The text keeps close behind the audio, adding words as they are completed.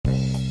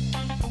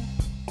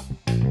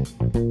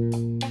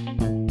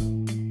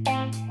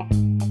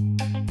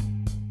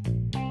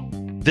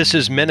This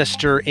is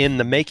Minister in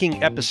the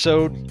Making,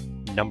 episode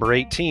number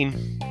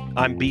 18.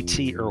 I'm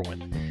BT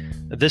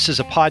Irwin. This is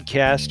a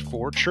podcast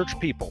for church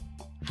people,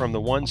 from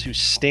the ones who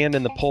stand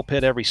in the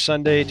pulpit every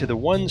Sunday to the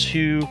ones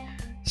who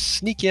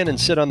sneak in and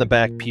sit on the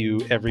back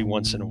pew every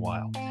once in a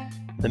while.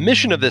 The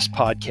mission of this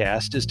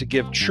podcast is to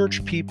give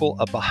church people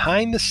a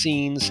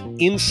behind-the-scenes,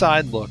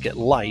 inside look at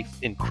life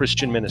in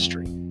Christian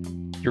ministry.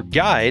 Your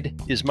guide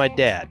is my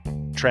dad,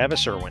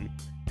 Travis Irwin,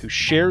 who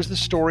shares the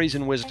stories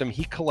and wisdom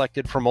he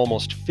collected from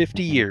almost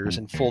 50 years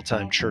in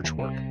full-time church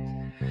work.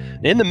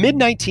 In the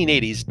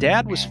mid-1980s,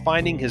 Dad was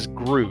finding his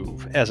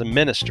groove as a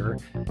minister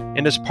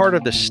and as part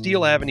of the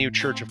Steel Avenue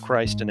Church of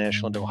Christ in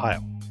Ashland,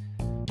 Ohio.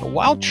 But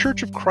while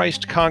Church of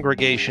Christ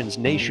congregations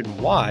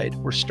nationwide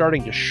were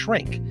starting to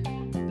shrink,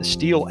 the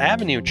Steel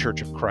Avenue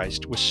Church of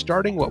Christ was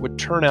starting what would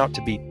turn out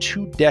to be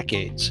 2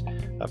 decades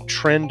of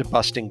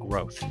trend-busting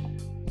growth.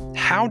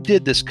 How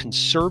did this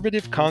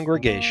conservative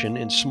congregation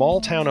in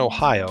small-town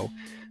Ohio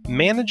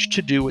manage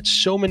to do what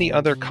so many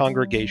other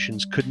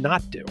congregations could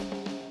not do?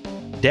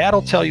 Dad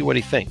will tell you what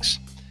he thinks.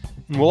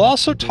 And we'll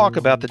also talk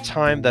about the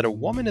time that a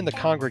woman in the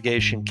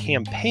congregation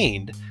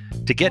campaigned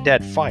to get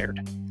Dad fired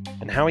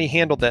and how he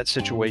handled that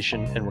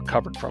situation and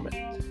recovered from it.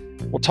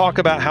 We'll talk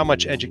about how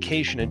much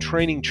education and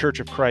training Church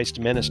of Christ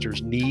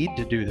ministers need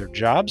to do their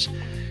jobs.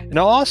 And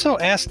I'll also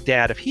ask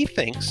Dad if he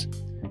thinks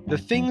the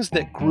things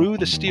that grew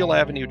the Steel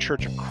Avenue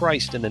Church of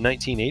Christ in the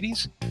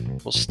 1980s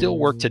will still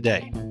work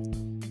today.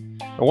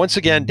 And once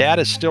again, Dad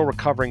is still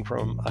recovering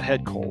from a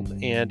head cold,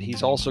 and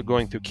he's also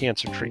going through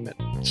cancer treatment.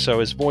 So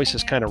his voice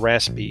is kind of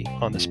raspy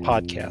on this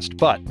podcast.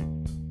 But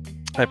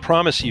I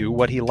promise you,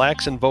 what he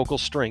lacks in vocal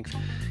strength,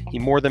 he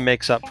more than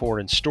makes up for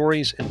in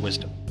stories and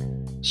wisdom.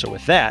 So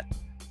with that,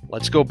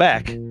 let's go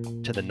back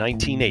to the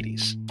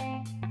 1980s.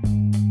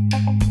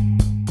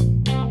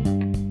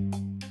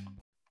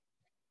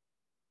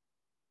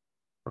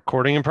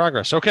 Recording in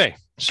progress. Okay,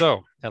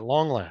 so at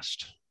long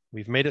last,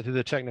 we've made it through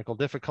the technical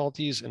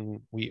difficulties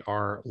and we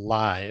are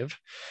live.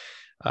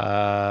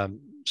 So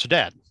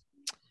Dad,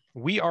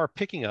 we are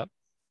picking up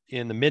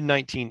in the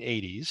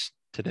mid-1980s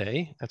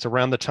today. That's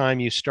around the time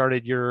you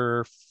started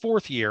your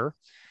 4th year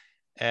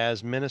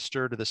as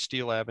minister to the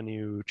Steel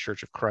Avenue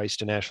Church of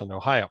Christ in Ashland,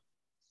 Ohio.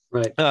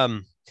 Right.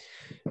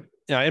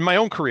 In my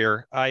own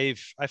career, I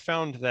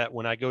found that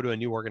when I go to a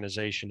new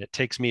organization, it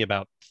takes me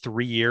about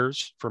 3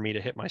 years for me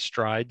to hit my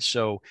stride.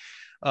 So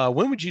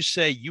when would you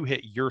say you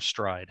hit your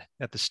stride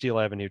at the Steel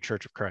Avenue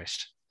Church of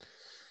Christ?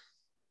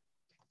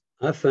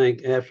 I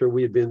think after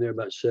we had been there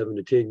about 7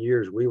 to 10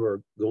 years, we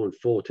were going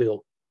full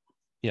tilt.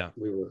 Yeah.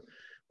 We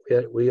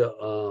had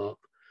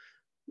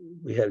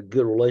a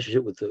good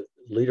relationship with the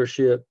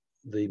leadership,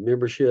 the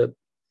membership.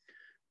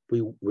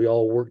 We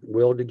all worked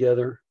well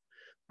together.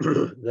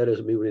 That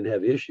doesn't mean we didn't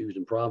have issues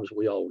and problems.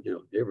 We all,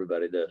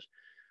 everybody does.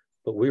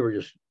 But we were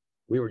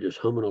just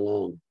humming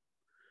along.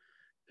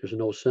 There's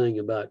an old saying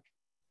about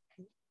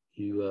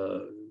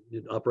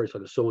it operates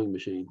like a sewing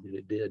machine, and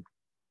it did.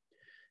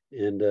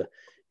 And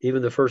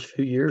even the first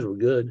few years were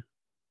good.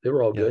 They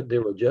were all good. They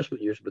were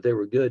adjustment years, but they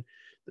were good.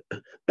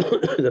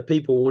 The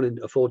people wanted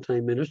a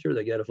full-time minister.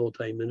 They got a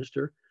full-time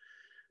minister.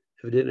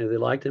 Evidently, they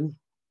liked him,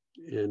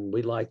 and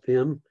we liked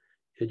them.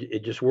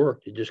 It just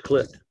worked. It just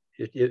clicked.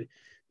 It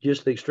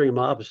just the extreme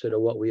opposite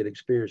of what we had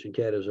experienced in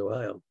Cadiz,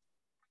 Ohio.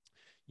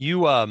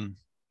 You,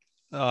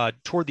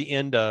 toward the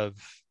end of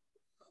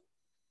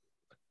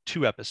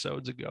 2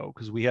 episodes ago,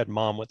 because we had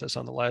Mom with us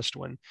on the last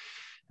one,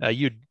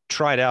 you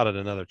tried out at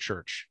another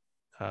church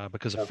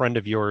because a friend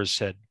of yours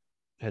had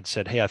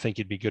said, "Hey, I think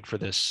you'd be good for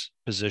this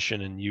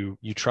position," and you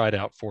tried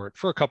out for it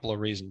for a couple of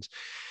reasons.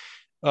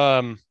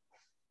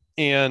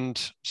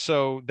 And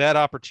so that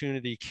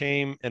opportunity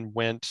came and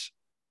went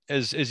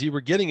as you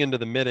were getting into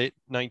the mid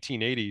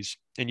 1980s,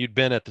 and you'd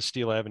been at the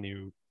Steel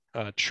Avenue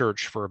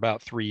church for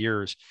about 3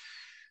 years.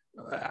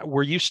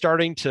 Were you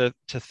starting to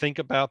think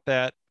about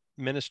that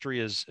ministry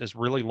as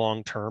really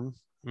long term?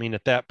 I mean,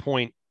 at that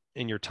point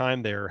in your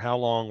time there, how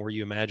long were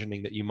you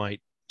imagining that you might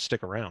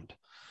stick around?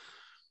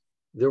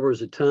 There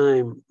was a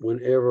time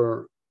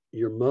whenever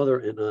your mother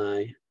and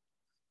I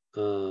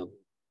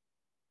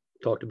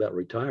talked about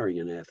retiring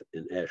in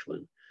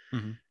Ashland.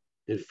 Mm-hmm.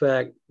 In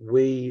fact,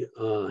 we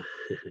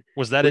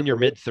was that in your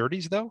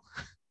mid-30s though?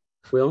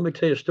 Well, let me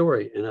tell you a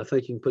story, and I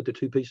think you can put the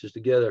 2 pieces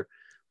together.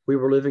 We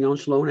were living on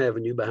Sloan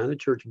Avenue behind the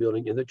church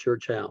building in the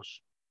church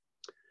house,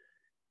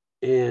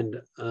 and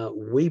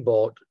we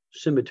bought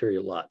cemetery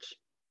lots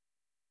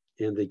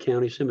in the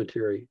county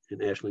cemetery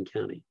in Ashland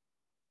County,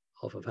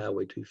 off of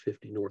Highway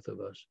 250 north of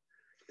us.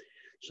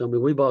 So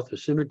we bought the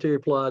cemetery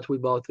plots, we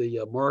bought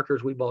the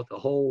markers, we bought the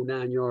whole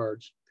 9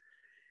 yards,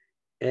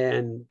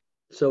 and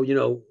so,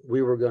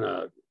 we were going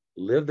to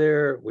live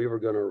there, we were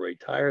going to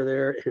retire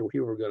there, and we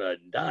were going to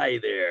die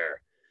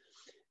there.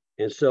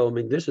 And so,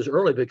 this is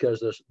early because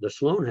the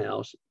Sloan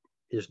house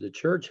is the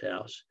church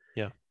house.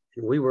 Yeah.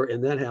 And we were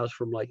in that house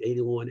from like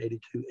 81,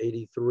 82,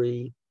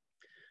 83.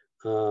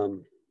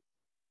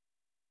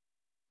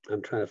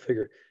 I'm trying to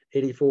figure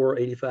 84,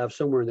 85,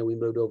 somewhere, and then we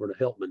moved over to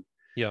Helpman.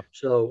 Yeah.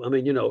 So, I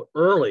mean,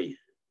 early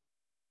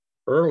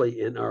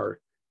in our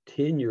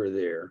tenure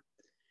there,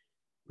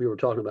 we were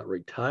talking about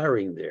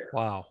retiring there.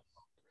 Wow.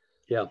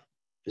 Yeah.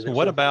 So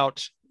what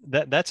about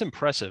that? That's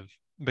impressive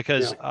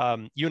because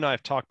you and I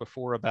have talked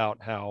before about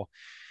how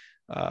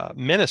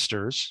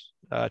ministers,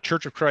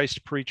 Church of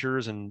Christ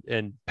preachers,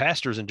 and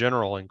pastors in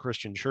general in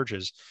Christian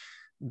churches,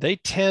 they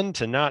tend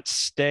to not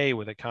stay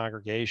with a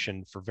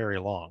congregation for very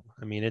long.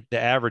 I mean, the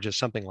average is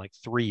something like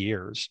 3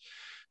 years.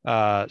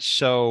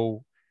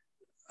 So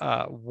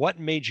what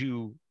made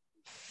you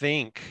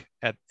think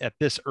at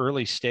this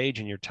early stage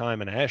in your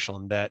time in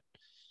Ashland that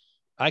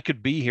I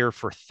could be here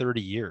for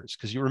 30 years?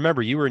 Because you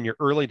remember you were in your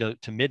early to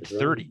mid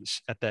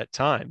 30s at that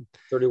time.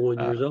 31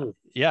 years old.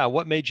 Yeah.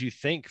 What made you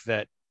think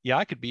that, yeah,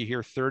 I could be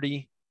here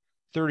 30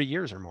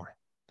 years or more?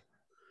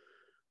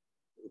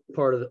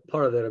 Part of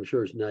that, I'm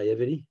sure, is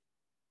naivety,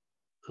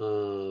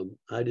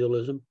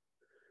 idealism,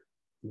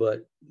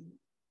 but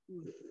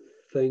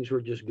things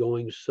were just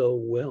going so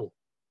well,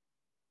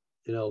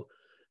 and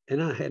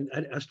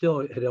I still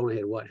had only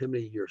had how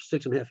many years,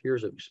 6.5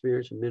 years of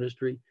experience in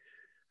ministry.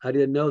 I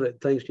didn't know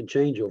that things can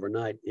change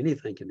overnight.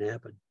 Anything can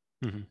happen.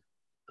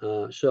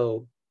 Mm-hmm.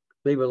 So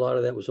maybe a lot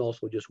of that was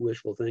also just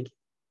wishful thinking.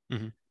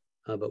 Mm-hmm.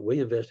 But we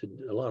invested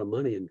a lot of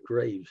money in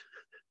graves.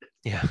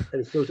 Yeah.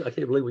 And I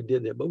can't believe we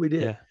did that, but we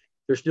did. Yeah.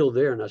 They're still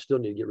there, and I still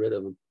need to get rid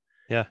of them.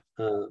 Yeah.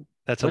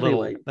 That's a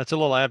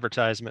little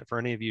advertisement for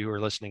any of you who are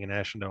listening in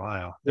Ashland,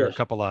 Ohio. There are a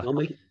couple of.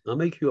 I'll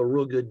make you a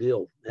real good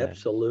deal.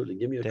 Absolutely.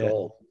 Give me a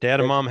call. Dad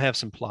and Mom have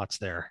some plots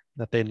there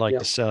that they'd like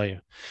to sell you.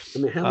 I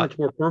mean, how much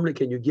more permanent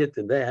can you get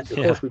than that? Of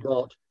course,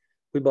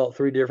 we bought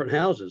 3 different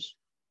houses,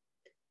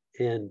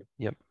 and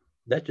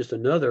that's just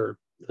another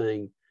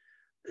thing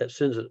that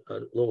sends a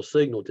little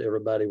signal to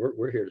everybody.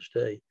 We're here to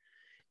stay.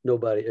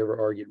 Nobody ever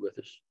argued with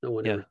us. No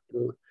one ever.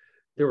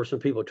 There were some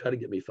people who tried to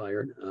get me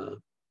fired.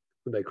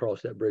 We may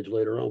cross that bridge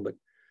later on, but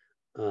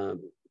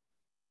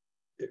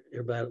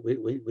everybody,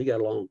 we got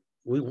along.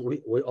 We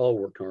all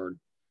worked hard.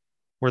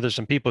 Were there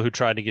some people who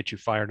tried to get you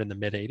fired in the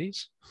mid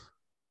 80s?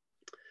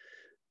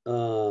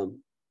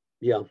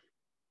 Yeah,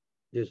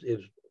 it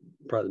was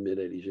probably the mid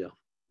 80s. Yeah.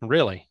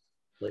 Really?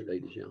 Late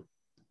 80s. Yeah.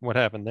 What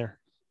happened there?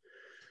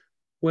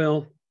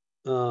 Well,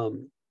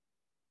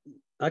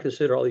 I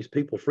consider all these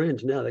people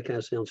friends now. That kind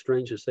of sounds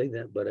strange to say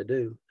that, but I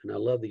do. And I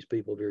love these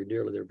people very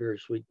dearly. They're very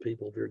sweet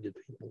people, very good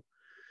people.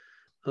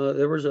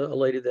 There was a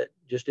lady that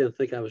just didn't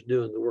think I was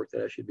doing the work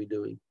that I should be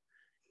doing.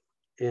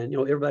 And,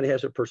 everybody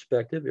has a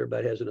perspective.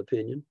 Everybody has an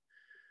opinion.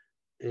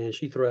 And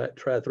she tried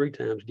 3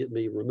 times to get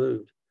me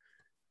removed.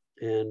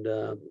 And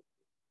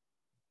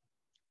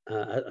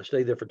I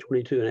stayed there for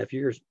 22.5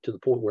 years to the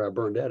point where I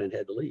burned out and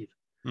had to leave.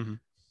 Mm-hmm.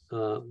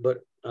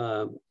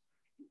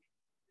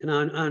 And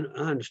I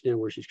understand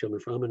where she's coming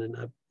from, and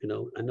I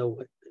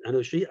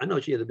know she had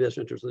the best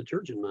interest of the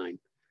church in mind,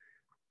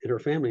 and her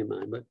family in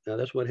mind. But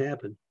that's what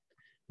happened.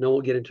 And I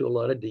won't get into a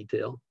lot of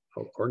detail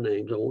or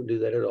names. I won't do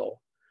that at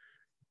all.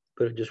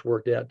 But it just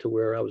worked out to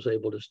where I was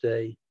able to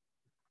stay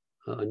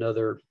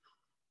another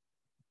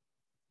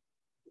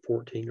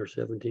 14 or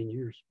 17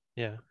 years.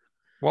 Yeah.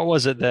 What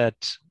was it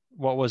that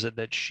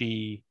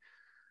she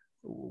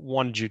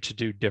wanted you to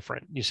do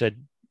different? You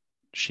said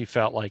she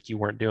felt like you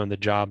weren't doing the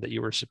job that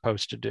you were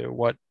supposed to do.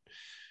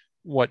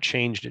 What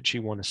change did she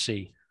want to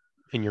see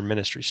in your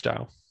ministry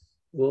style?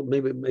 Well,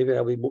 maybe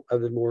I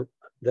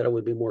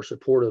would be more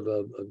supportive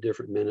of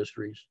different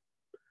ministries.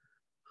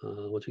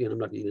 Once again, I'm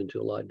not getting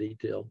into a lot of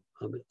detail.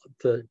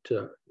 To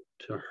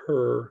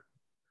her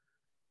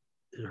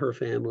and her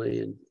family,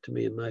 and to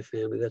me and my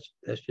family,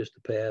 that's just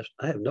the past.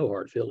 I have no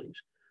hard feelings.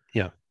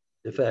 Yeah.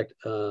 In fact,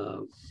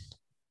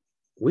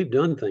 we've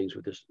done things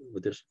with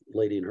this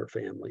lady and her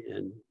family,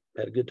 and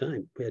had a good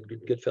time. We had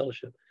good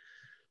fellowship.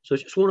 So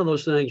it's just one of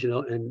those things,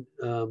 and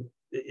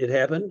it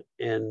happened,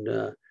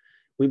 and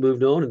we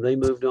moved on, and they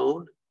moved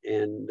on,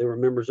 and they were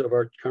members of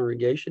our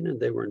congregation, and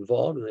they were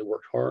involved, and they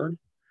worked hard.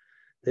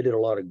 They did a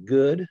lot of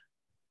good.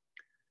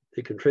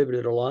 They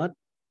contributed a lot.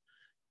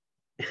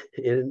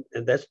 And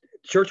that's,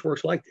 church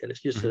works like that.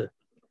 It's just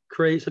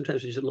crazy.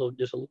 Sometimes it's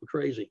just a little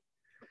crazy.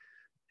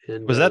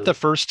 And was that the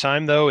first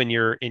time, though, in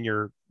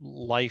your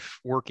life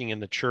working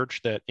in the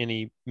church, that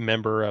any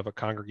member of a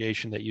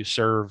congregation that you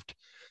served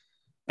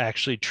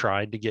actually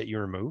tried to get you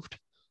removed?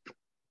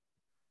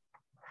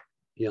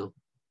 Yeah.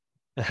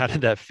 And how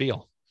did that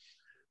feel?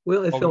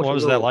 Well, what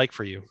was that like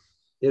for you?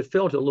 It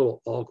felt a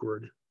little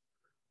awkward.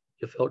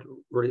 It felt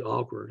really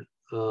awkward.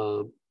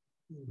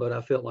 But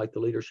I felt like the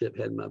leadership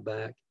had my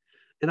back.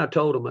 And I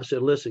told them, I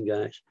said, listen,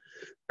 guys,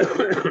 I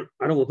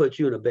don't want to put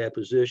you in a bad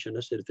position.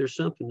 I said, if there's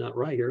something not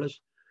right here, let's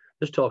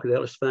talk it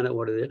out. Let's find out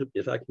what it is.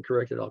 If I can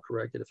correct it, I'll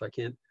correct it. If I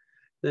can't,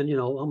 then,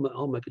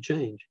 I'll make a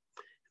change.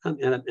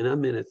 And I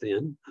meant it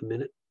then. I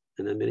meant it,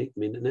 and I mean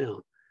it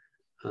now.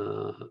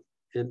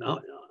 And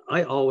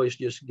I always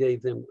just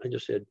gave them, I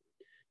just said,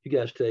 you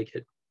guys take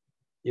it.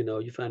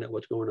 You find out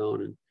what's going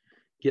on and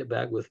get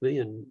back with me.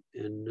 And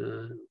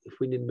if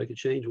we need to make a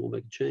change, we'll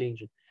make a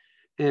change.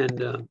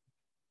 And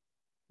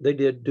they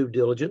did due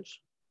diligence.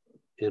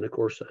 And of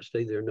course, I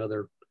stayed there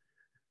another,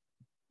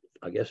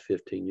 I guess,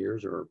 15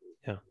 years or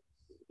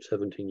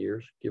 17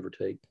 years, give or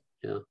take.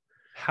 Yeah.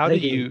 How do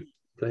you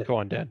go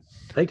on, Dad?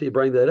 I hate to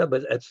bring that up,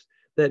 but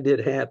that did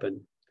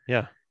happen.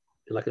 Yeah.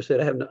 And like I said,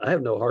 I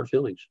have no hard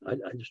feelings. I'm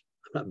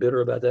not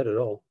bitter about that at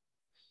all.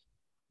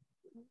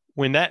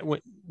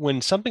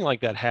 When something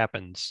like that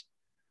happens,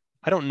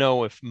 I don't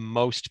know if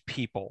most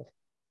people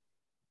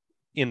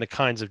in the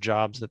kinds of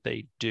jobs that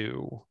they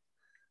do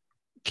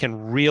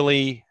can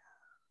really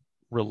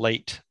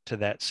relate to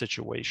that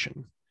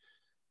situation.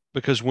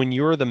 Because when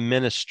you're the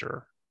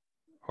minister,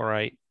 all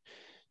right,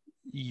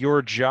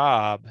 your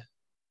job,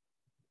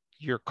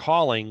 your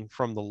calling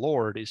from the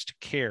Lord is to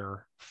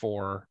care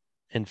for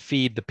and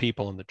feed the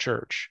people in the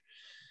church.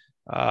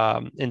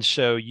 And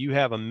so you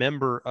have a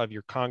member of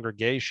your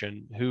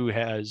congregation who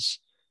has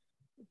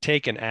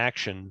taken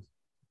action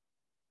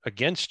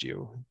against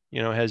you,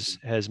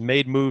 has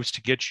made moves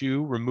to get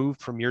you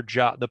removed from your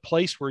job, the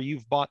place where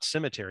you've bought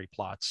cemetery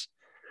plots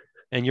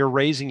and you're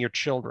raising your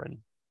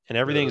children and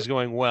everything's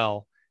going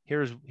well.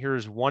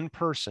 Here's one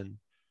person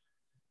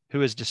who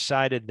has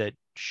decided that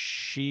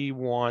she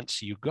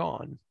wants you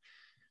gone.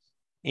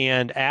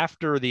 And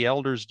after the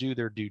elders do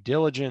their due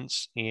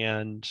diligence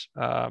and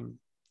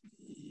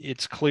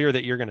it's clear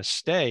that you're going to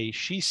stay,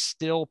 she's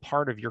still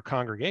part of your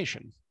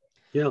congregation.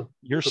 Yeah.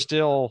 You're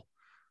still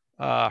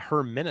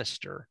her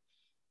minister.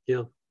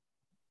 Yeah.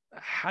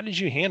 How did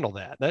you handle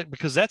that?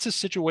 Because that's a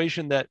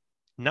situation that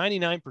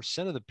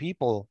 99% of the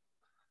people,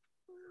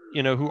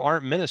 who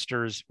aren't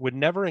ministers would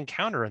never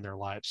encounter in their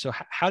lives. So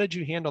how did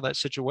you handle that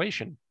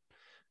situation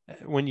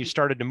when you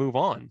started to move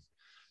on?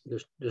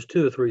 There's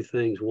two or three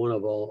things.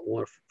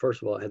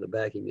 First of all, I had the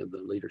backing of the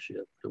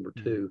leadership. Number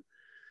two,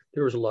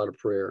 there was a lot of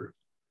prayer.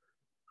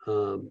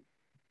 A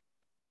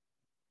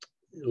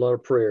lot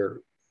of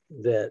prayer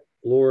that,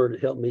 Lord,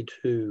 help me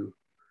to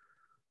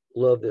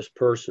love this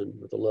person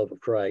with the love of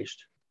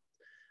Christ.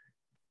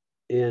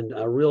 And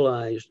I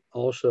realized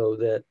also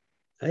that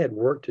I had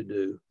work to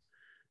do,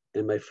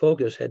 and my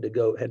focus had to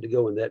go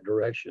in that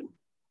direction.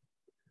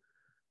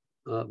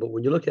 But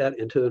when you look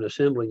into an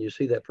assembly and you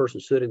see that person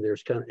sitting there,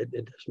 it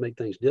does make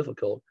things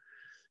difficult.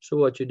 So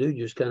what you do,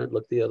 you just kind of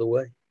look the other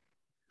way.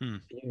 You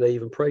may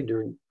even pray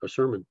during a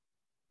sermon.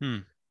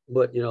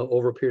 But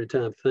over a period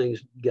of time,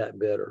 things got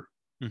better.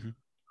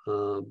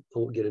 I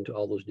won't get into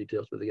all those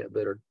details, but they got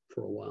better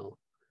for a while.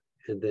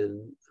 And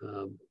then,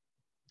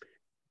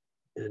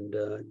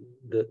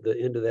 the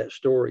end of that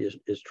story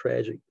is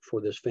tragic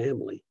for this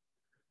family.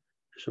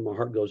 So my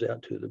heart goes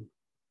out to them.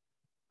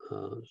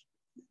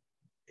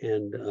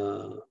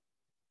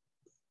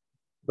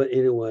 But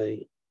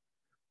anyway,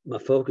 my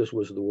focus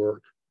was the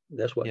work.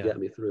 That's what got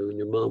me through. And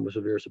your mom was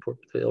very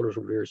supportive. The elders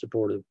were very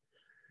supportive,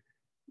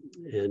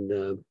 and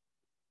a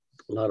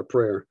lot of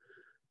prayer.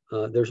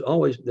 There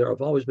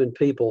have always been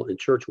people in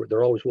church work.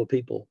 There always will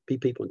be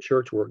people in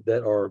church work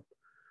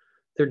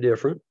they're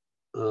different.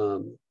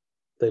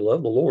 They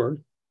love the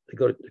Lord. They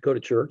go to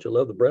church. They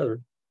love the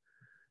brethren,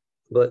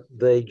 but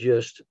they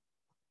just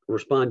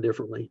respond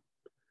differently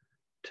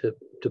to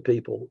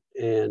people,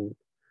 and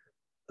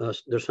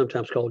they're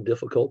sometimes called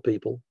difficult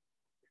people.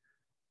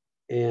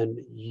 And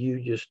you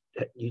just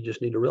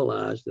need to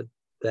realize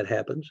that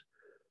happens.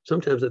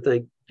 Sometimes I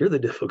think you're the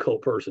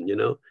difficult person,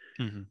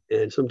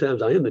 and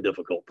sometimes I am the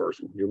difficult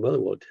person. Your mother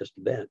will attest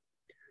to that.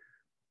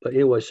 But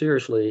anyway,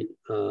 seriously,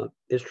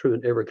 it's true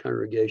in every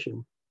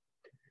congregation.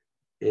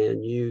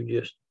 And you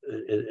just,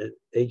 at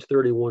age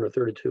 31 or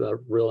 32, I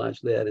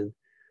realized that and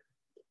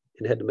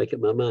had to make up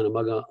my mind. Am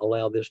I going to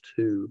allow this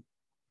to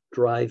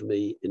drive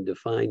me and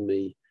define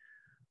me,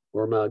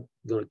 or am I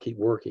going to keep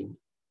working?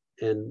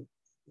 And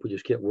we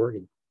just kept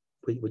working.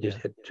 We just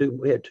had too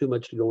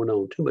much going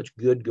on, too much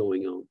good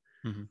going on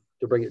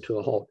to bring it to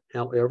a halt.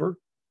 However,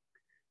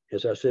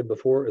 as I said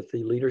before, if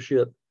the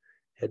leadership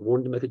had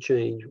wanted to make a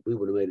change, we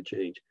would have made a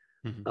change.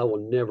 I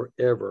will never,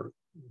 ever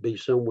be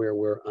somewhere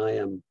where I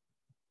am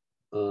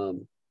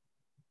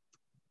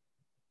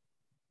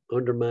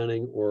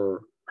undermining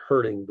or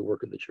hurting the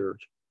work of the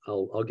church.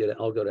 I'll get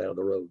out of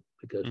the road,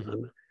 because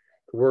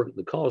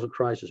the cause of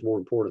Christ is more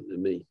important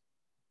than me.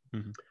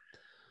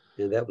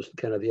 And that was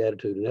kind of the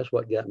attitude, and that's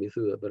what got me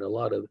through it. But a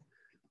lot of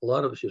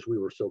us, just, we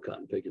were so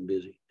cotton picking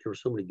busy. There were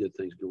so many good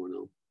things going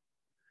on.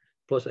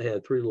 Plus, I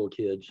had 3 little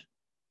kids,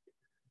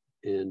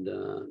 and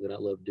that I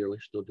love dearly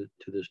still to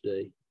this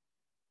day.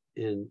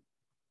 And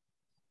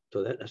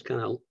so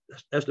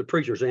that's the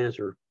preacher's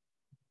answer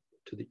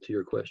to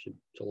your question.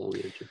 It's a long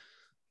answer.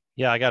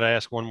 Yeah, I got to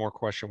ask one more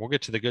question. We'll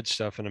get to the good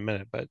stuff in a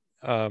minute, but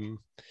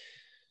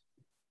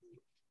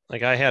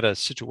like, I had a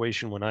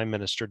situation when I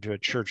ministered to a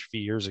church a few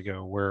years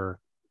ago where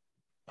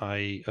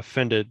I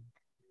offended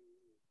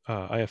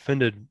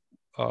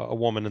a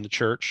woman in the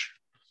church.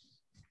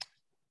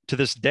 To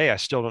this day, I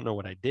still don't know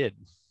what I did.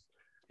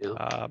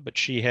 But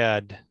she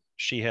had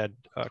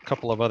a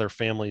couple of other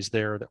families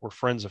there that were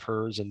friends of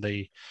hers, and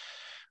they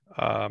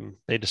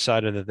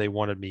decided that they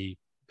wanted me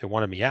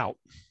out.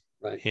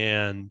 Right.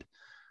 And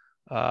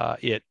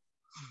it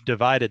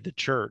divided the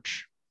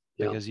church.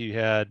 because you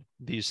had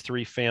these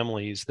three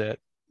families that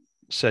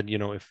said,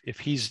 if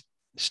he's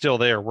still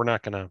there, we're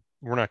not gonna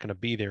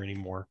be there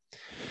anymore.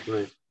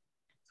 Right.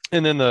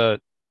 And then the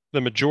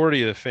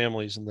majority of the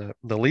families and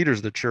the leaders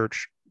of the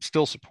church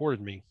still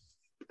supported me.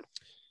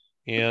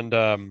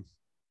 And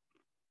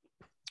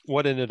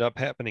what ended up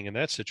happening in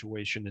that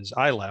situation is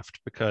I left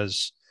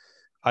because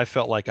I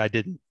felt like I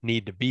didn't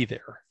need to be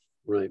there.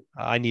 Right.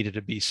 I needed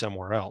to be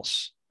somewhere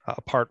else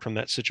apart from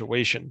that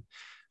situation.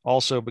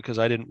 Also, because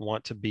I didn't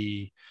want to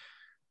be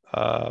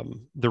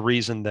the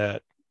reason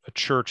that a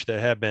church that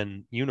had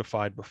been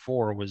unified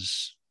before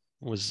was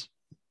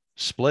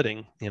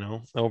splitting,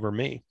 over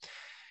me.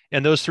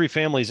 And those three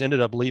families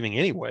ended up leaving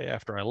anyway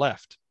after I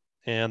left.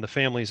 And the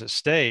families that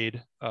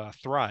stayed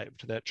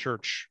thrived. That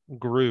church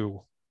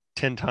grew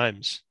 10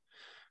 times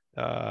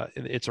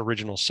its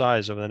original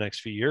size over the next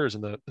few years.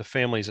 And the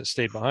families that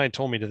stayed behind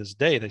told me to this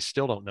day they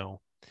still don't know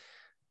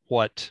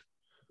what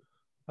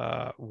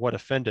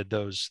offended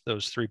those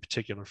three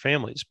particular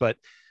families. But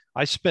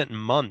I spent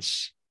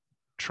months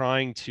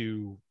trying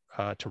to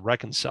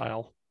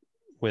reconcile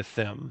with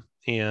them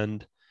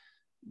and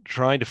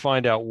trying to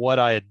find out what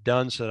I had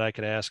done so that I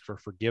could ask for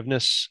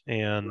forgiveness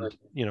and Right.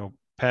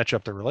 Patch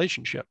up the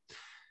relationship.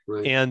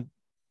 Right. And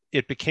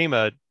it became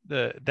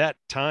that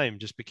time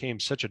just became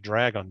such a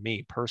drag on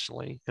me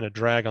personally and a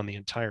drag on the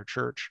entire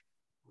church.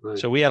 Right.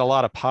 So we had a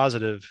lot of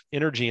positive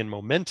energy and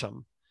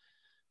momentum,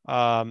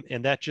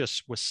 and that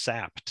just was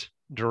sapped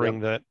during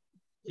that.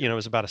 It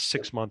was about a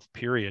 6-month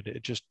period.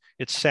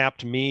 It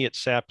sapped me. It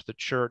sapped the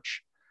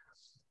church.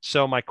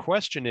 So my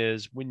question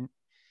is, when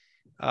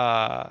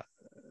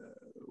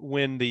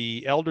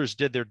the elders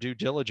did their due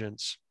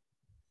diligence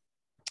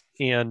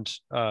and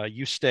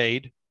you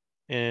stayed,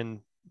 and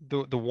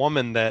the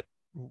woman that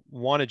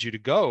wanted you to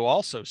go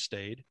also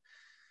stayed,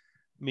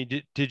 I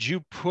mean, did you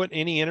put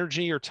any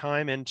energy or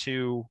time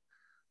into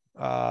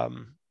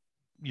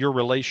your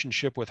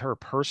relationship with her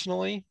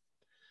personally?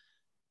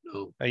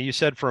 No. You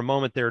said for a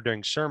moment there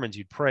during sermons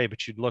you'd pray,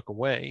 but you'd look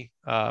away.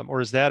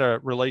 Or is that a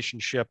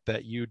relationship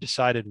that you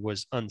decided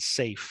was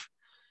unsafe,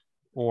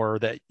 or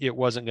that it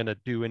wasn't going to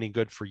do any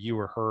good for you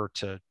or her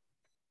to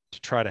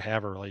try to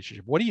have a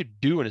relationship? What do you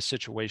do in a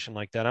situation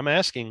like that? I'm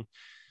asking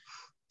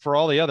for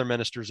all the other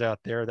ministers out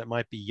there that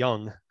might be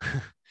young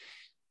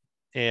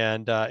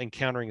and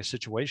encountering a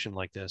situation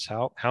like this.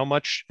 How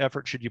much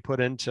effort should you put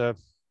into,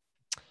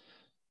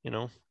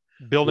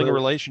 building a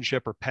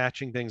relationship or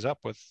patching things up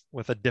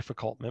with a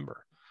difficult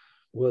member?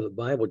 Well, the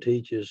Bible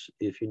teaches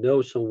if you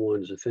know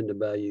someone's offended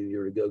by you,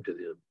 you're to go to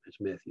them. It's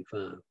Matthew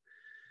 5.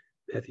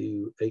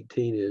 Matthew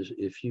 18 is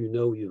if you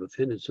know you've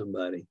offended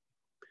somebody,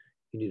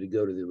 you need to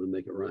go to them and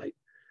make it right.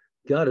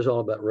 God is all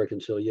about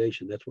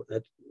reconciliation.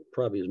 That's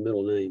probably his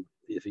middle name,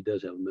 if he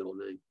does have a middle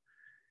name.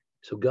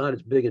 So God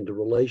is big into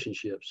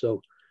relationships.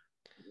 So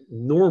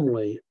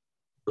normally,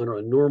 under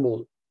a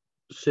normal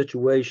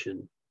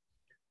situation,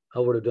 I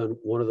would have done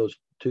one of those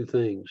two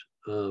things.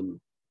 I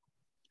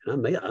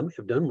may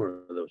have done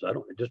one of those. I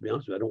don't, just be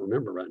honest with you, I don't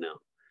remember right now.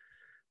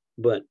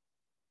 But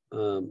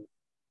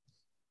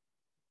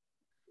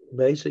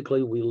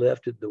basically, we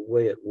left it the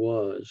way it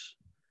was.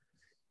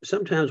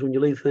 Sometimes when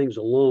you leave things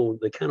alone,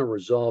 they kind of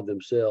resolve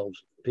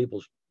themselves.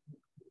 People's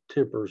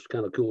tempers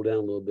kind of cool down a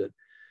little bit.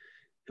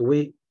 And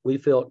we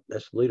felt,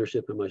 that's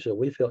leadership in myself,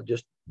 we felt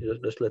just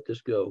let's let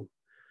this go.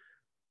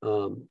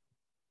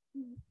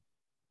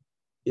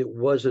 It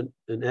wasn't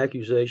an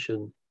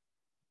accusation.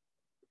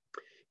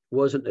 It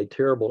wasn't a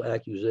terrible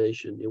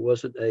accusation. It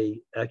wasn't a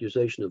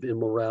accusation of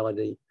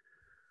immorality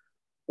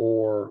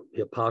or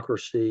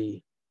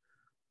hypocrisy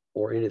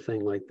or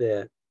anything like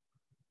that.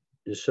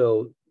 And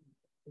so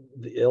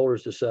the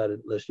elders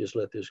decided, let's just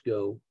let this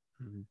go.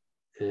 Mm-hmm.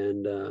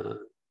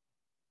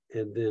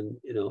 And then,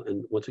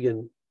 and once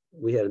again,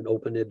 we had an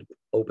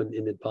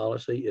open-ended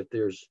policy.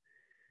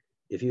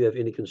 If you have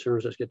any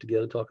concerns, let's get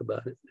together and talk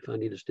about it. If I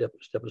need to step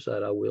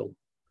aside, I will.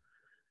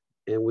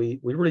 And we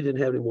really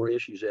didn't have any more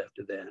issues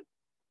after that.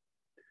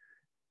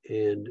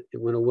 And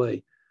it went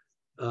away.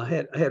 I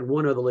had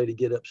one other lady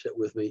get upset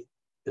with me.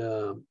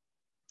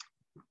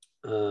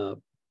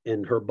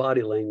 And her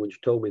body language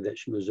told me that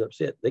she was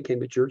upset. They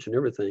came to church and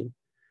everything.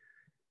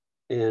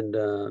 And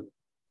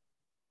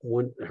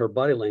when her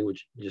body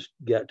language just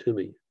got to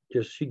me,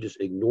 she just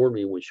ignored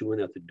me when she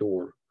went out the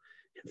door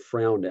and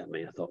frowned at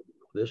me. I thought,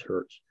 this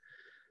hurts.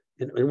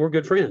 And we're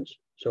good friends.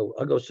 So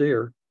I go see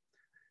her.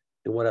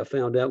 And what I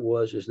found out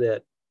is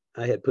that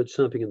I had put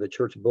something in the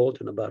church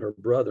bulletin about her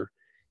brother.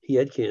 He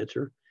had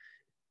cancer.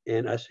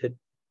 And I said,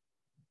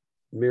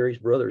 Mary's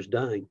brother is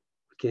dying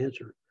of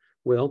cancer.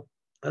 Well,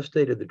 I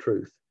stated the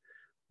truth,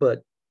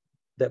 but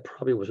that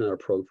probably was not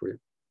appropriate.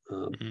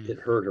 It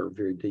hurt her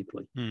very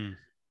deeply.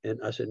 And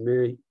I said,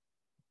 Mary,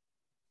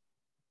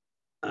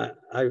 I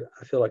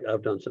feel like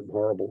I've done something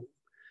horrible.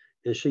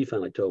 And she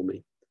finally told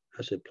me,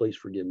 I said, please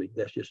forgive me.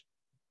 That's just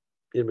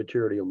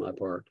immaturity on my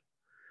part.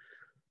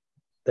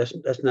 That's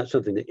not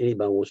something that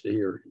anybody wants to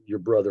hear. Your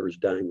brother is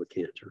dying with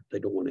cancer. They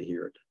don't want to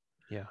hear it.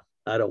 Yeah.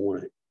 I don't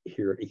want to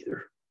hear it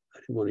either. I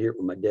didn't want to hear it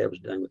when my dad was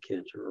dying with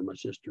cancer or my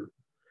sister.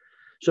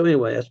 So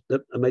anyway,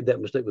 I made that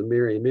mistake with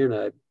Mary, and Mary and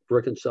I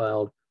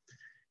reconciled.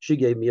 She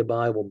gave me a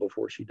Bible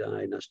before she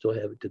died, and I still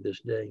have it to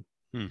this day.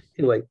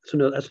 Anyway, so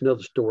no, that's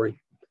another story.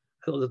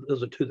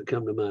 Those are two that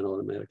come to mind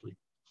automatically.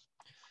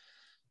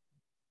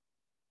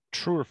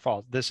 True or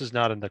false? This is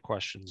not in the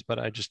questions, but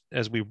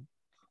as we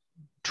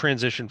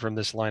transition from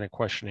this line of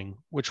questioning,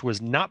 which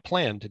was not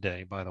planned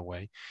today, by the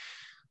way,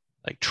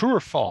 like true or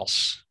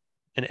false,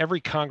 in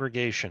every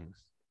congregation,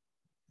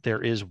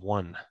 there is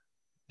one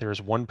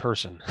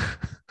person.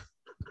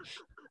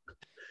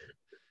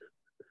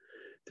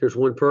 There's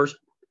one person.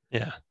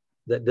 Yeah.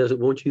 That doesn't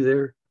want you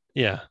there.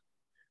 Yeah.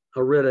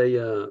 I read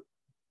a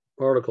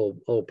article,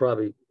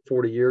 probably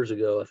 40 years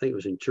ago. I think it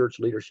was in Church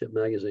Leadership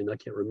magazine. I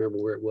can't remember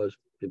where it was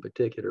in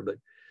particular, but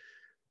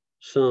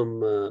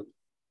some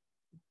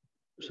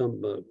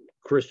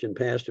Christian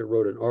pastor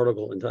wrote an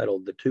article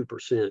entitled "The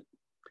 2%."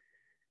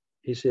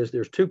 He says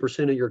there's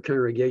 2% of your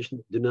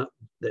congregation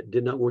that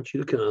did not want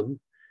you to come.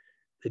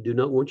 They do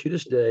not want you to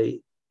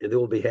stay, and they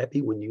will be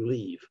happy when you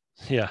leave.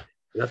 Yeah.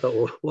 And I thought,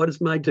 well, what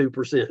is my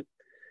 2%?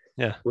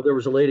 Yeah. Well, there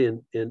was a lady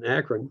in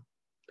Akron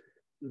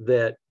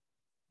that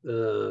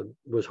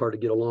was hard to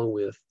get along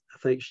with. I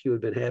think she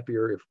would have been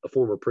happier if a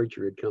former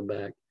preacher had come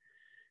back.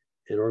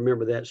 And I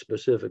remember that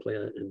specifically,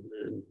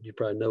 and you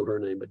probably know her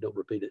name, but don't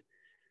repeat it.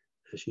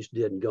 She's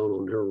dead and gone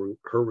on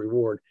her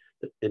reward.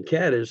 And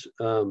Kat is,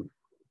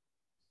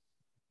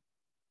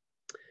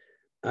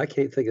 I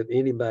can't think of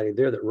anybody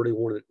there that really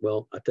wanted it.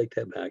 Well, I take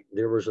that back.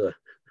 There was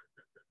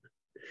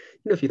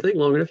if you think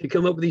long enough, you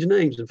come up with these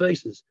names and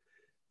faces.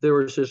 There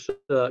was this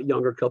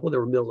younger couple. They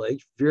were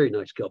middle-aged, very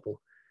nice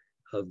couple,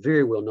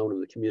 very well known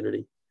in the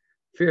community,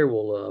 very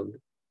well loved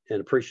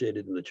and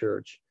appreciated in the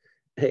church.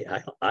 Hey,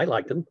 I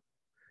liked them,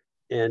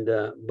 and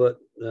but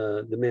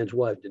the man's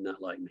wife did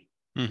not like me.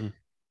 Mm-hmm.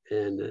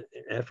 And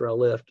after I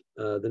left,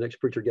 the next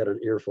preacher got an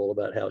earful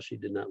about how she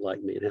did not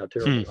like me and how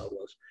terrible I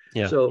was.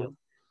 Yeah. So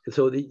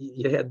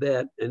you had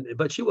that,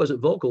 but she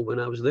wasn't vocal when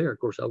I was there. Of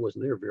course, I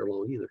wasn't there very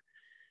long either.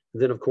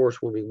 And then, of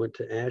course, when we went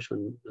to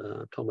Ashland,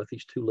 talking about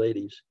these two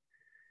ladies,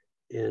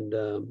 and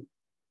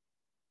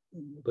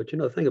but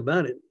the thing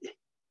about it,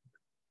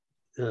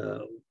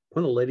 one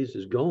of the ladies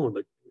is gone,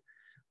 but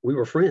we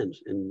were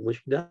friends, and when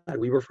she died,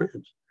 we were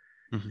friends.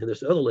 Mm-hmm. And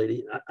this other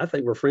lady, I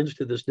think we're friends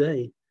to this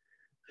day.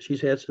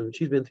 She's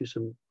been through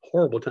some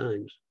horrible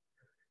times,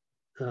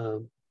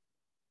 and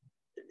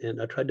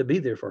I tried to be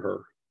there for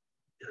her.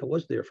 I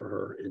was there for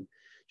her, and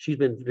she's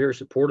been very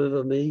supportive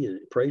of me and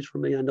prays for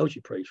me. I know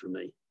she prays for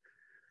me.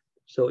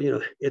 So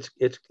it's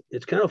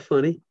kind of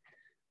funny,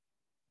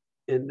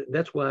 and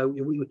that's why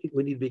we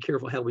need to be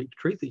careful how we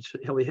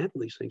handle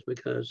these things,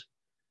 because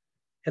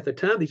at the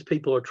time these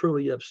people are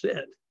truly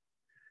upset,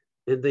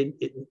 and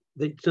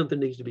something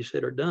needs to be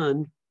said or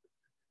done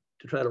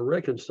to try to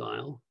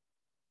reconcile,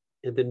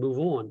 and then move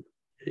on.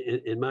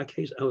 In my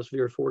case, I was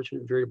very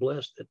fortunate and very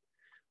blessed that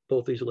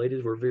both these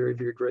ladies were very,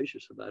 very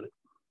gracious about it.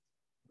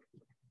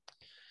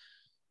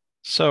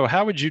 So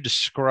how would you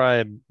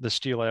describe the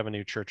Steele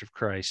Avenue Church of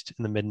Christ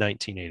in the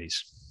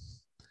mid-1980s?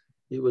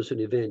 It was an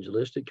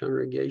evangelistic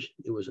congregation.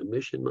 It was a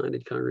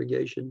mission-minded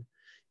congregation.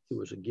 It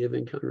was a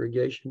giving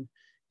congregation.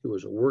 It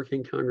was a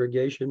working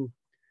congregation.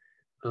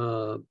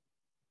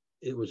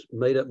 It was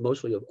made up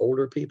mostly of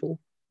older people.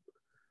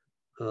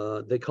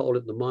 They called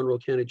it the Monroe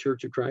County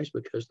Church of Christ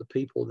because the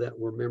people that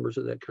were members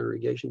of that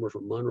congregation were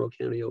from Monroe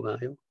County,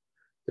 Ohio.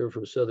 They were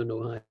from Southern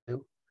Ohio.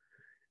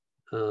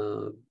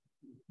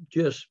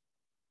 Just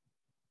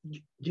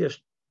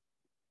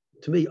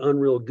to me,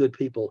 unreal good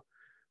people.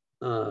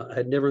 I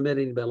had never met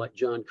anybody like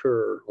John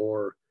Kerr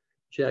or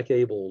Jack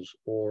Abels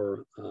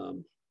or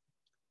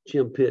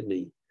Jim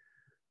Pitney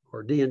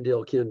or D. and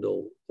Dale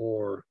Kendall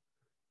or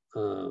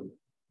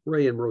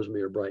Ray and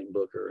Rosemary Brighton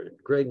Booker and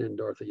Greg and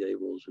Dorothy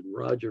Abels and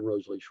Roger and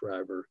Rosalie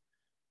Shriver.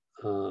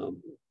 And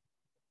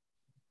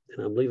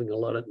I'm leaving a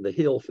lot of the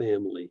Hill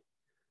family,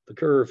 the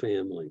Kerr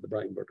family, the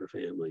Brighton Booker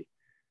family.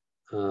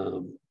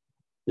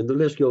 And the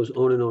list goes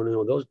on and on and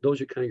on.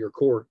 Those are kind of your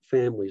core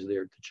families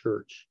there at the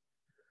church.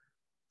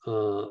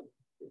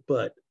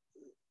 But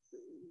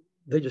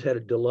they just had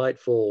a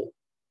delightful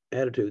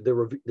attitude.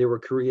 They were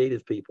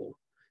creative people.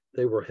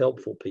 They were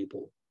helpful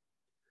people.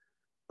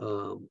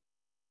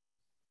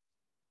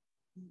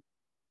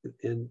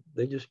 And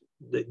they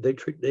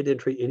didn't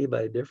treat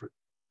anybody different.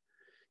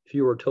 If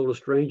you were a total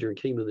stranger and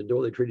came in the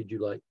door, they treated you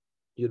like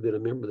you'd been a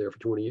member there for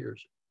 20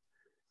 years.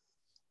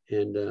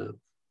 And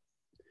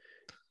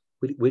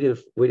we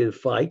didn't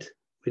fight.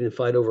 We didn't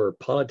fight over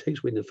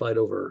politics. We didn't fight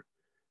over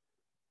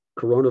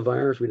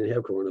coronavirus. We didn't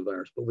have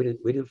coronavirus, but we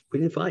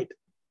didn't fight.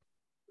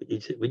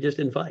 We just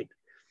didn't fight.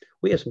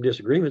 We had some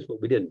disagreements,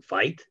 but we didn't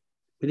fight.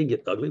 We didn't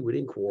get ugly. We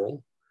didn't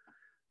quarrel.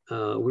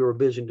 We were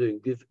busy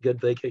doing good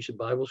vacation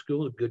Bible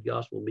schools, good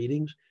gospel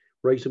meetings,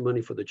 raising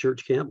money for the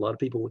church camp. A lot of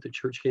people went to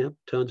church camp.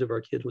 Tons of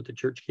our kids went to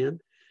church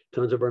camp.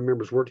 Tons of our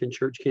members worked in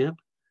church camp.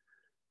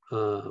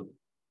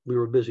 We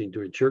were busy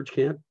doing church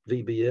camp,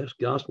 VBS,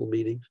 gospel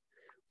meetings,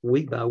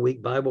 week by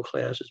week Bible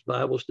classes,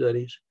 Bible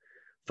studies,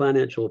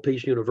 Financial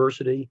Peace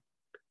University.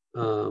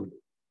 And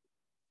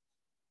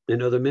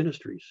and other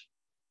ministries.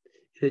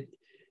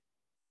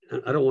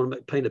 I don't want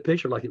to paint a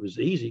picture like it was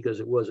easy, because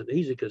it wasn't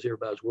easy, because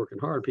everybody was working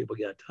hard. People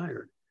got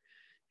tired.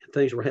 And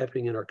things were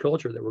happening in our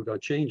culture that were going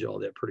to change all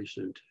that pretty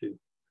soon too.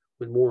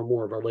 When more and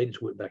more of our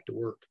ladies went back to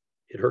work,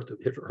 it hurt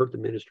the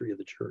ministry of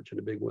the church in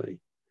a big way.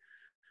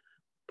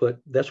 But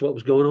that's what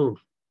was going on.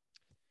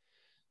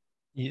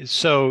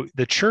 So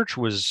the church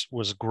was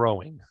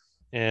growing,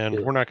 and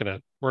Yeah. we're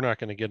not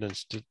gonna get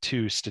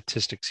into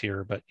statistics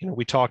here, but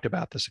we talked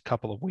about this a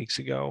couple of weeks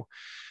ago.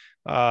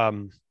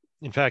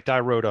 In fact, I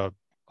wrote a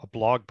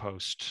blog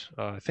post,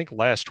 I think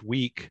last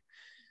week,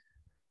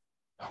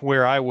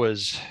 where I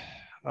was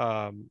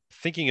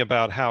thinking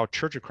about how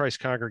Church of Christ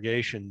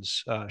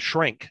congregations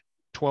shrank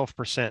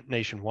 12%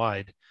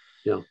 nationwide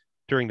Yeah.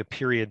 during the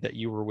period that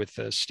you were with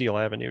the Steel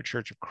Avenue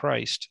Church of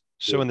Christ.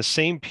 So Yeah. in the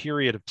same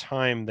period of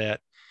time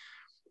that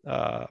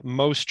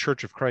most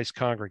Church of Christ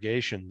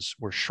congregations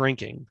were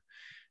shrinking,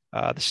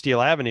 the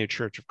Steel Avenue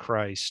Church of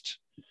Christ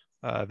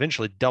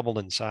eventually doubled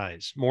in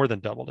size, more than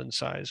doubled in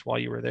size while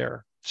you were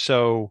there.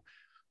 So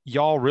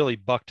y'all really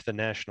bucked the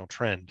national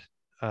trend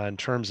in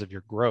terms of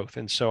your growth.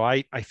 And so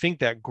I think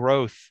that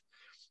growth,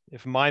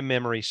 if my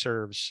memory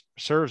serves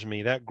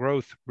me, that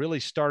growth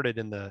really started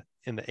in the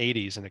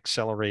 80s and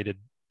accelerated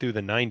through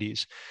the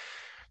 90s.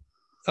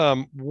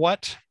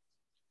 What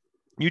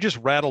you just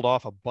rattled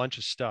off a bunch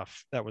of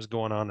stuff that was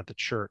going on at the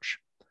church.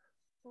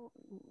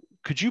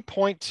 Could you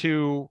point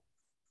to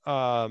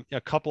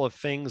a couple of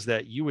things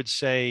that you would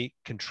say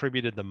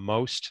contributed the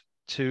most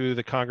to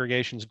the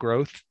congregation's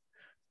growth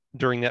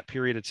during that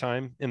period of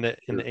time in the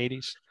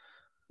 80s?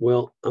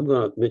 Well, I'm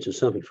going to mention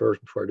something first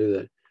before I do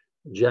that.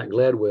 Jack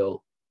Gladwell.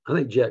 I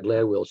think Jack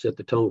Gladwell set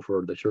the tone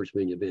for the church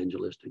being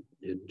evangelistic,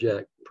 and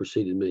Jack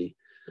preceded me.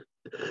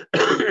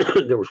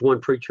 There was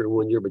one preacher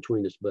 1 year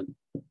between us, but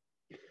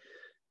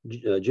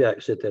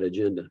Jack set that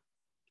agenda.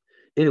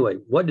 Anyway,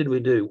 what did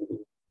we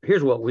do?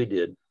 Here's what we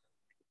did.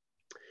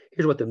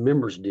 Here's what the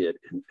members did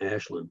in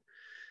Ashland.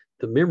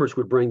 The members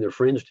would bring their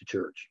friends to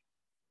church.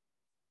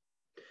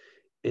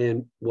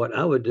 And what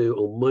I would do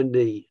on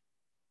Monday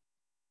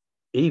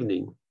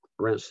evening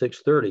around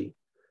 6:30,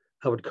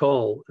 I would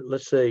call,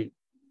 let's say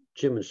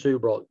Jim and Sue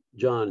brought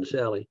John and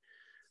Sally.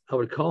 I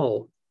would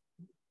call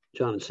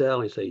John and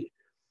Sally and say,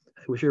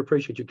 hey, we sure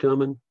appreciate you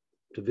coming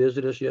to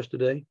visit us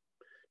yesterday.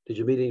 Did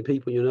you meet any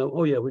people you know?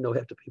 Oh, yeah, we know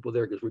half the people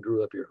there because we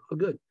grew up here. Oh,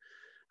 good.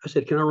 I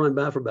said, can I run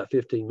by for about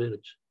 15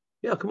 minutes?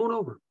 Yeah, come on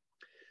over.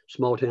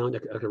 Small town, I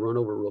could run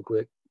over real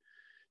quick.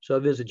 So I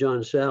visited John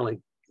and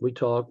Sally. We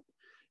talked,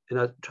 and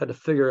I tried to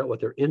figure out what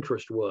their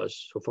interest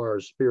was so far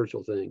as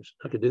spiritual things.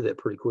 I could do that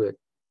pretty quick.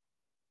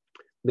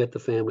 Met the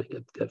family,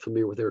 got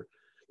familiar with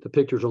the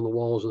pictures on the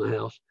walls in the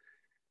house.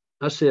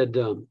 I said,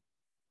 there's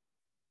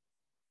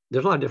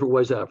a lot of different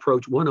ways I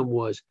approach. One of them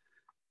was,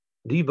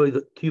 do you believe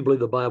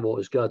the Bible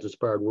is God's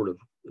inspired word?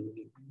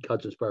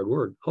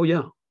 Oh,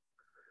 yeah.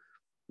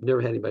 Never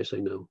had anybody say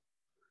no.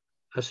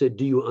 I said,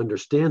 do you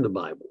understand the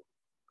Bible?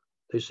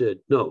 They said,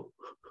 no.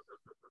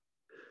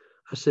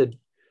 I said,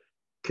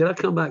 can I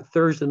come back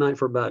Thursday night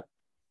for about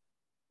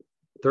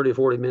 30 or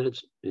 40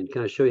 minutes and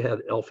kind of show you how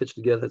it all fits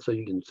together, so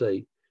you can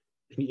say,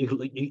 then you can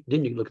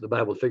look at the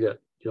Bible and figure out,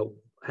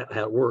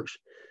 how it works.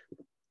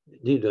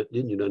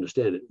 Didn't you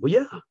understand it? Well,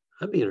 yeah,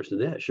 I'd be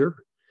interested in that, sure.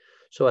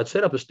 So I'd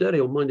set up a study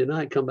on Monday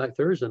night, come back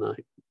Thursday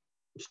night,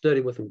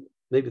 study with them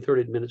maybe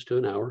 30 minutes to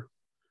an hour.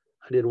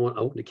 I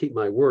wanted to keep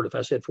my word. If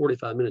I said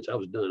 45 minutes, I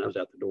was done. I was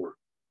out the door.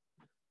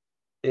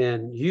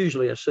 And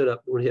usually I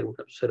went ahead and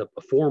set up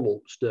a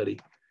formal study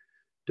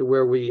to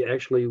where we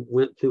actually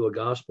went through the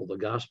Gospel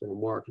of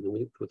Mark, and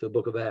then with the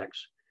book of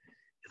Acts.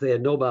 If they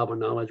had no Bible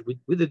knowledge,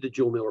 we did the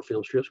Joel Miller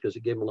film strips because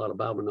it gave them a lot of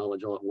Bible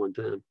knowledge all at one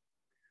time.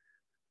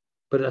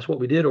 But that's what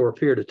we did over a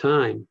period of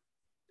time.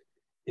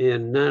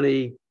 And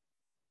 98%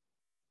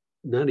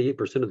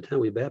 of the time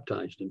we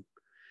baptized them.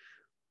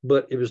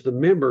 But it was the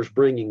members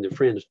bringing their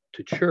friends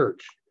to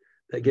church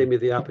that gave me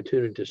the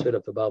opportunity to set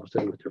up the Bible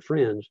study with their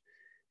friends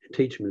and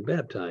teach them and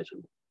baptize them.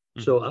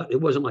 Mm-hmm. So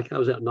it wasn't like I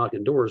was out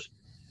knocking doors,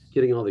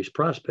 getting all these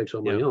prospects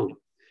on my own.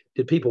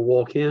 Did people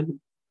walk in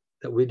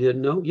that we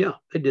didn't know? Yeah,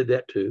 they did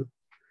that too.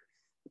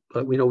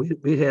 But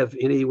we have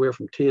anywhere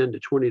from 10 to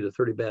 20 to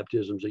 30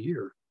 baptisms a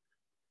year,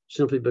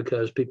 simply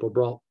because people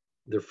brought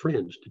their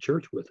friends to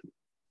church with them.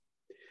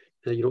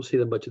 Now, you don't see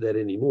that much of that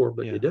anymore,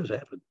 but it does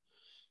happen.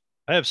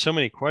 I have so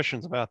many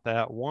questions about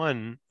that.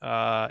 One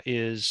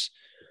is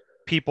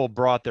people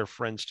brought their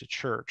friends to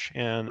church,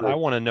 and I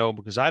want to know,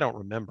 because I don't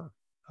remember.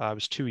 I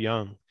was too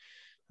young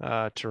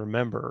to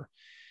remember.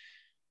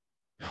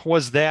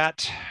 Was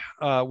that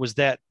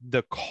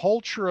the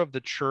culture of the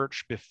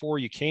church before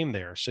you came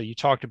there? So you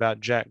talked about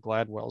Jack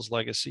Gladwell's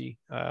legacy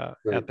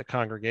at the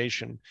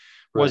congregation.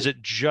 Was it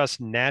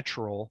just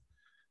natural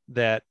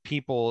that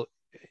people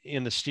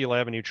in the Steel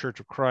Avenue Church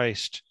of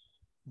Christ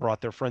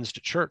brought their friends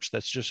to church?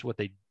 That's just what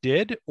they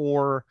did?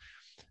 Or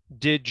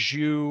did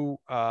you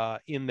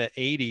in the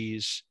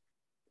 80s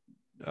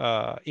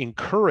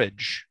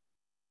encourage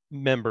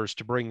members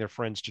to bring their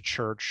friends to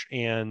church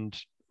and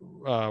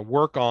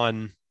work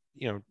on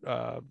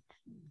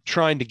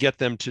trying to get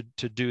them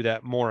to do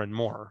that more and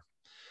more.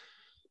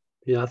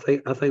 Yeah, I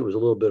think it was a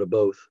little bit of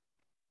both.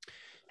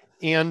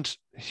 And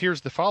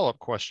here's the follow-up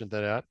question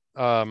to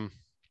that.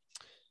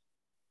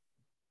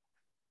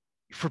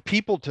 For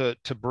people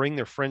to bring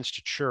their friends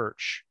to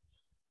church,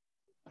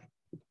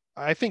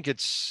 I think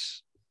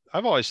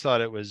I've always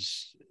thought it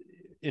was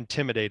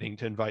intimidating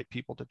to invite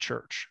people to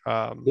church.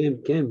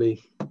 Can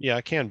be. Yeah,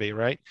 it can be,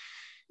 right?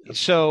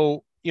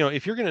 So,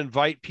 if you're going to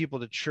invite people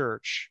to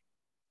church,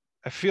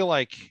 I feel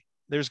like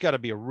there's got to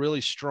be a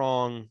really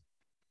strong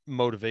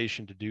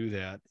motivation to do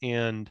that.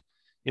 And,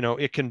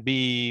 it can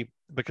be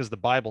because the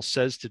Bible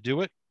says to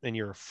do it and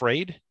you're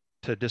afraid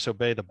to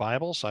disobey the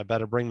Bible. So I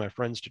better bring my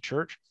friends to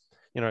church.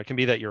 It can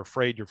be that you're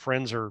afraid your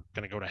friends are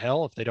going to go to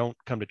hell if they don't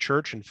come to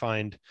church and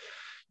find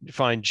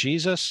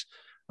Jesus.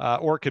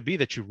 Or it could be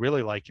that you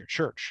really like your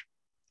church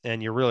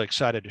and you're really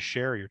excited to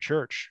share your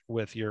church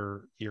with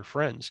your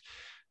friends.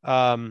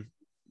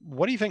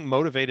 What do you think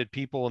motivated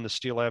people in the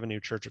Steel Avenue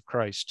Church of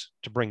Christ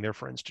to bring their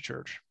friends to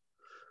church?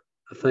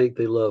 I think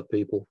they love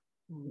people.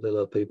 They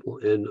love people,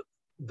 and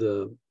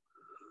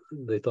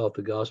they thought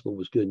the gospel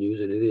was good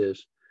news, and it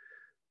is.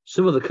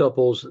 Some of the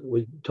couples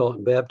we taught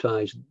and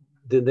baptized,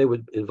 then they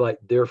would invite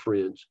their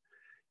friends,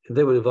 and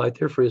they would invite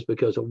their friends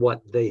because of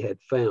what they had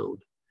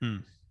found.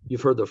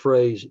 You've heard the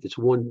phrase, it's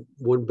one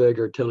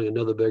beggar telling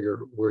another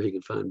beggar where he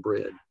can find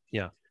bread.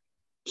 Yeah.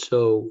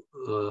 So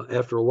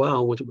after a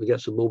while, once we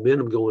got some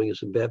momentum going and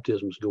some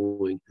baptisms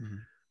going,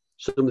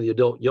 some of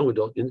the young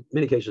adults, in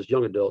many cases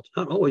young adults,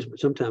 not always, but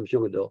sometimes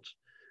young adults,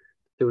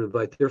 they would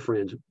invite their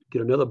friends,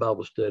 get another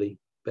Bible study,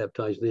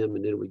 baptize them,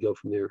 and then we go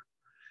from there.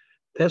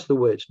 That's the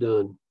way it's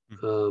done.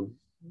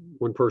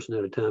 One person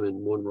at a time and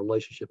one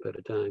relationship at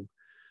a time.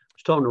 I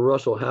was talking to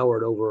Russell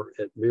Howard over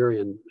at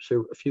Marion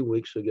a few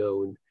weeks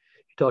ago, and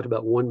he talked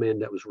about one man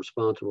that was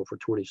responsible for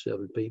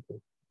 27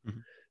 people.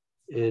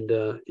 And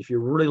if you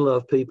really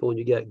love people and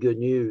you got good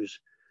news,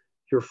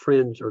 your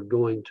friends are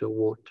going to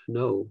want to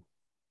know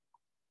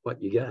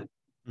what you got.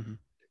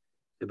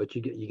 But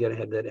you got to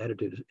have that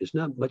attitude. It's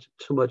not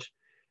so much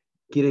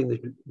getting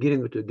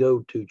them to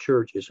go to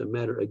church. It's a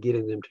matter of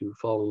getting them to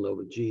fall in love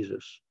with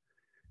Jesus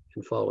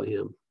and follow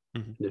him.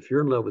 And if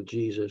you're in love with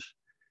Jesus,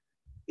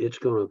 it's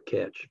going to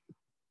catch.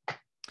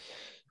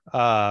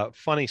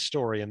 Funny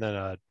story, and then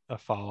a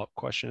follow-up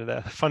question to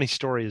that. The funny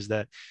story is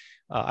that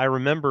I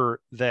remember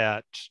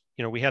that,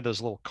 we had those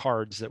little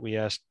cards that we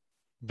asked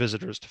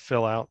visitors to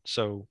fill out.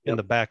 So in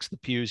the backs of the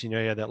pews, you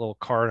had that little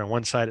card. On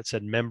one side, it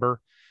said member,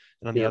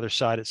 and on the other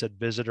side, it said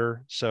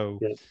visitor. So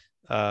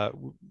I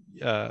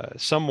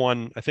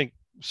think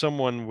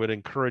someone would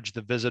encourage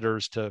the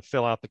visitors to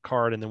fill out the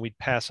card, and then we'd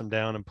pass them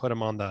down and put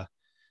them on the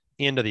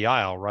end of the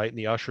aisle, right? And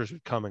the ushers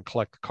would come and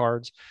collect the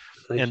cards.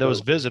 And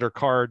those visitor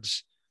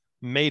cards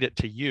made it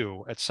to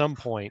you at some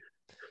point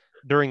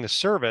during the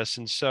service.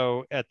 And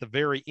so at the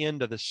very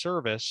end of the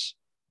service,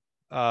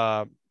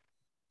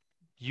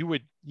 you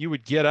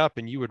would get up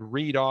and you would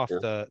read off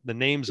the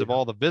names of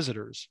all the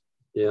visitors.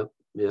 Yeah.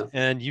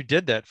 And you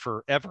did that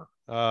forever.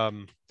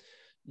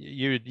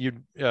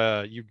 You'd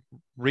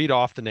read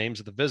off the names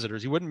of the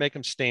visitors. You wouldn't make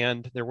them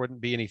stand. There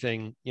wouldn't be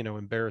anything,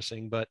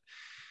 embarrassing, but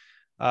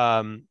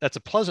that's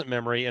a pleasant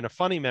memory. And a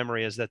funny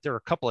memory is that there were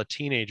a couple of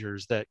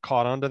teenagers that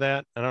caught onto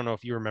that. I don't know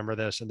if you remember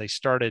this, and they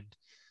started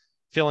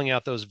filling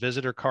out those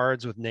visitor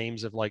cards with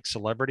names of like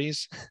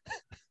celebrities.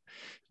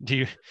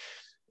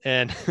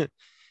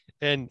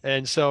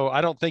 And so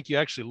I don't think you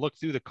actually looked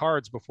through the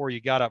cards before you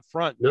got up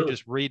front. No. You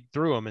just read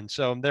through them. And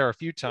so there are a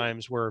few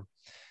times where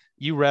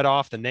you read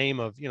off the name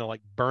of,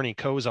 like Bernie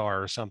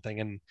Kosar or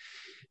something.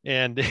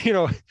 And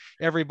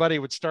everybody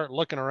would start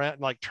looking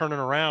around, like turning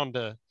around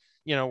to,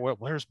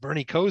 where's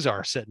Bernie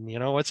Kosar sitting?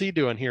 What's he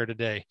doing here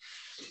today?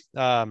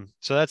 So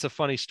that's a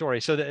funny story.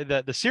 So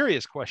the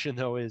serious question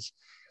though is,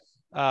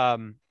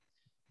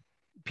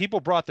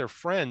 people brought their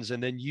friends,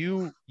 and then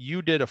you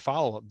did a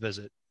follow-up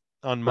visit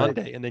on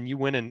Monday, right. And then you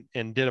went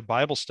and did a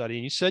Bible study,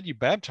 and you said you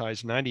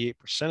baptized 98%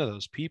 of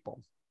those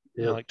people,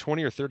 like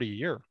 20 or 30 a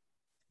year.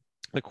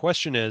 The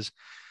question is,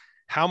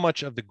 how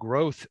much of the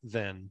growth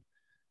then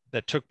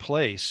that took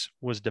place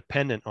was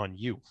dependent on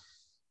you?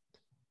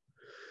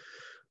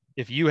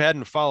 If you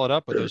hadn't followed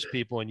up with those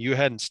people and you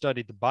hadn't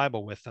studied the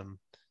Bible with them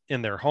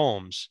in their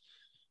homes,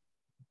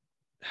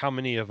 how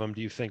many of them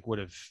do you think would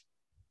have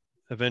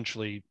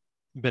eventually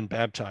been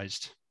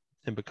baptized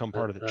and become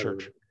part of the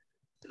church?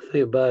 The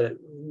thing about it,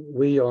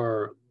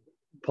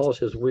 Paul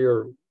says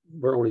we're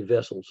only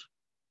vessels.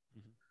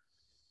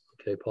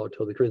 Okay, Paul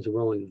told the Corinthians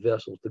we're only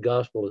vessels. The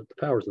gospel, the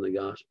power's in the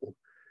gospel.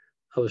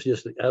 I was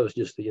just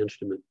the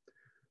instrument.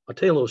 I'll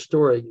tell you a little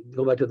story.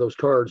 Go back to those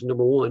cards.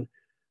 Number one,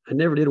 I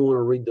never did want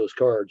to read those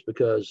cards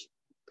because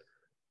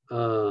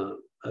I'm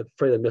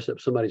afraid I messed up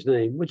somebody's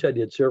name, which I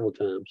did several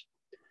times.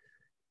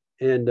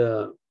 And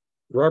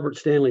Robert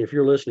Stanley, if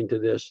you're listening to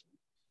this,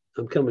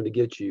 I'm coming to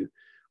get you.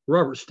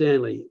 Robert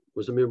Stanley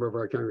was a member of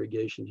our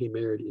congregation. He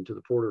married into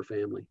the Porter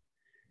family.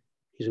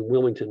 He's in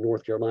Wilmington,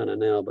 North Carolina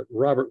now, but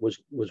Robert was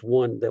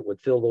one that would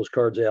fill those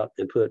cards out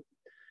and put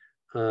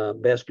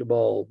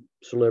basketball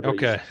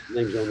celebrities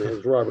names on there. It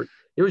was Robert.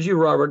 It was you,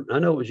 Robert. I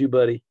know it was you,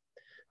 buddy.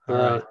 All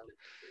right.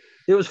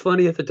 It was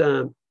funny at the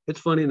time. It's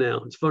funny now.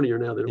 It's funnier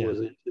now than it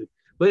was then.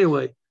 But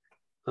anyway,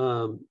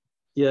 yeah,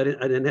 I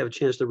didn't have a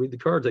chance to read the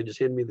cards. They just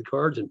handed me the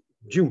cards and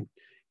June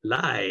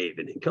live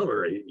and in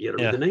color. You got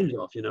to read the names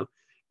off, you know.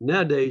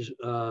 Nowadays,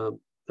 I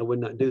would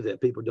not do that.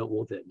 People don't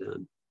want that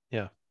done.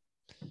 Yeah.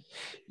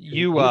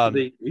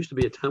 Used to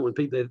be a time when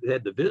people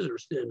had the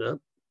visitors stand up.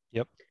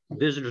 Yep.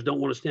 Visitors don't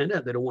want to stand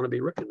up. They don't want to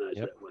be recognized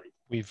that way.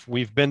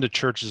 We've been to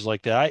churches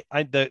like that.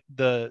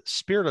 The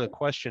spirit of the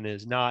question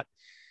is not,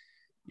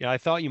 I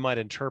thought you might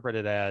interpret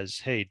it as,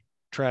 hey,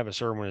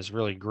 Travis Irwin is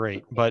really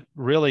great, but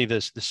really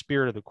the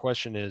spirit of the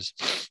question is,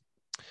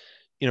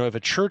 if a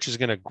church is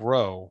going to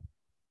grow,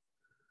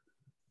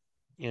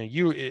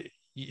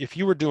 if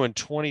you were doing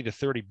 20 to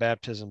 30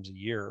 baptisms a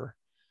year,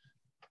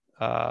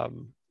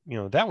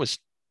 that was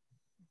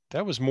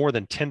more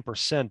than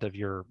 10% of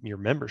your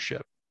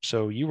membership.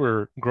 So you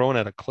were growing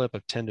at a clip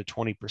of 10 to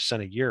 20%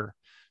 a year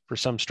for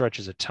some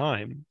stretches of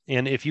time.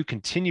 And if you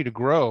continue to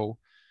grow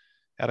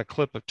at a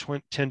clip of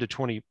 10 to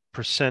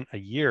 20% a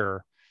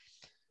year,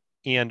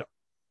 and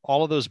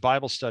all of those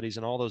Bible studies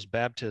and all those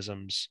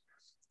baptisms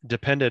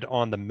depended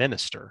on the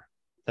minister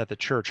that the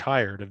church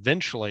hired,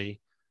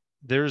 eventually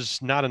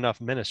there's not enough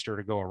minister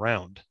to go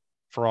around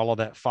for all of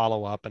that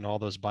follow-up and all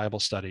those Bible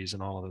studies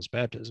and all of those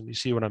baptisms. You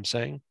see what I'm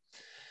saying?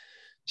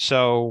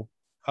 So,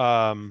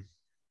 I'm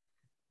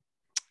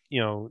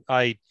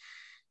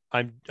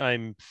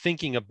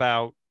thinking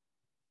about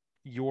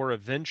your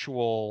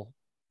eventual,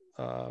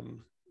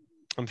 I'm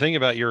thinking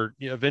about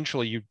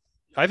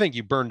I think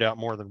you burned out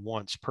more than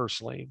once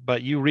personally,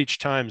 but you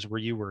reached times where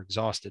you were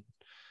exhausted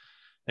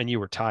and you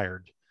were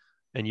tired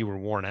and you were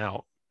worn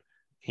out.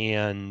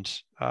 And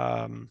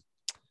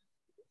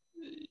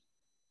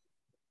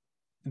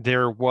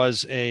there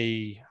was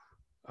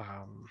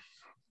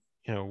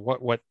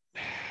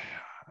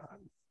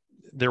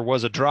there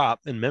was a drop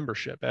in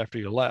membership after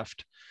you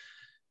left.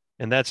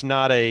 And that is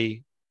not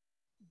a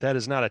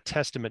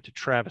testament to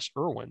Travis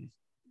Irwin.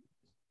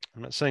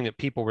 I'm not saying that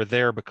people were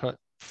there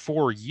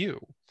for you,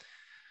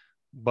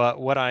 but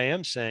what I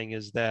am saying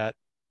is that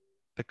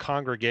the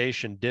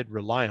congregation did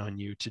rely on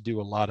you to do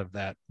a lot of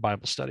that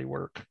Bible study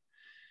work.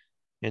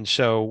 And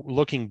so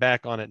looking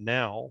back on it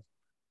now,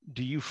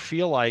 do you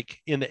feel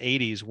like in the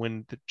 80s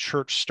when the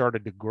church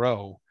started to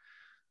grow,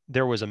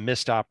 there was a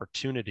missed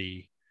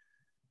opportunity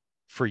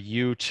for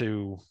you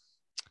to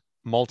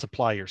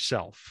multiply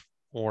yourself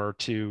or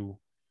to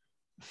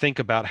think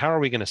about how are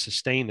we going to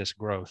sustain this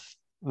growth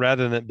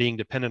rather than being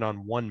dependent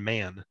on one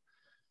man?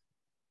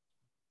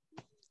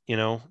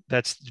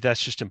 That's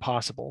just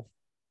impossible.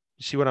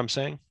 You see what I'm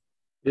saying?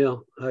 Yeah,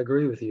 I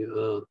agree with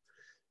you.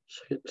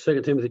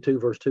 2 Timothy 2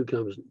 verse 2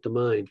 comes to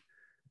mind.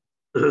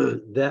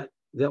 That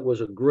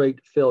was a great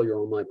failure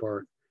on my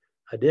part.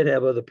 I did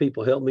have other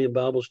people help me in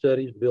Bible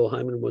studies. Bill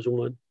Hyman was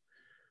one.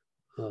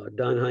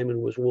 Don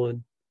Hyman was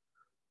one.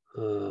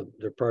 There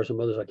are probably some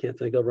others I can't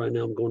think of right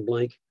now. I'm going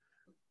blank.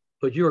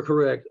 But you are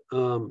correct.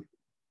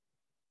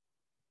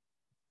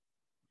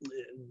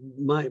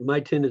 My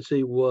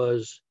tendency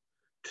was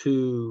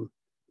to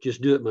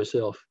just do it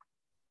myself.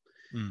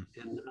 And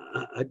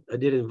I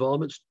did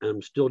involvements.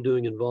 I'm still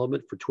doing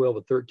involvement for 12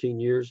 or 13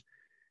 years.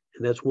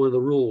 And that's one of the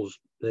rules.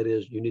 That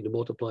is, you need to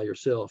multiply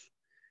yourself.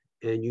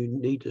 And you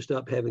need to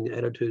stop having the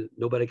attitude,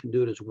 nobody can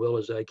do it as well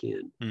as I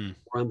can.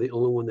 Or I'm the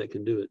only one that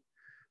can do it.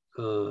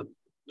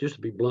 Just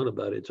to be blunt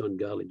about it, it's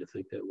ungodly to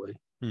think that way.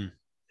 And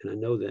I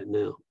know that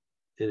now.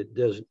 And it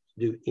doesn't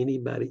do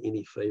anybody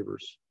any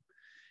favors.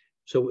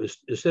 So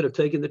instead of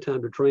taking the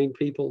time to train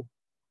people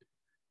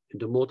and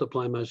to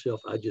multiply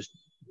myself, I just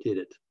did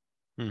it.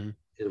 And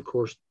of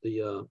course,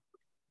 the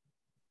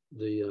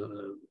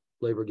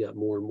labor got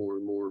more and more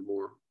and more and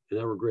more. And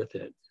I regret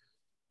that.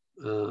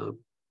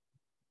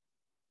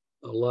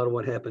 A lot of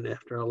what happened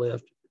after I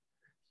left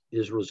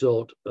is a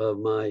result of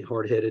my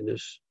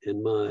hard-headedness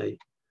and my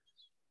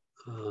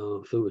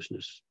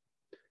foolishness.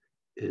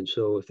 And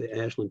so if the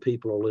Ashland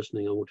people are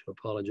listening, I want to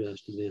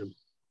apologize to them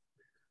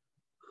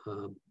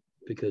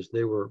because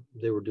they were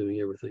doing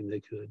everything they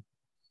could.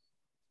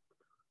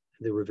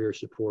 They were very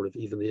supportive.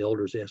 Even the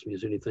elders asked me,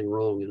 is anything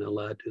wrong? And I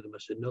lied to them. I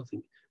said,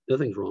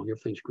 nothing's wrong.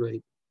 Everything's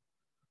great.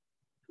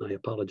 And I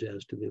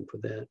apologize to them for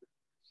that.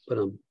 But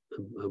I'm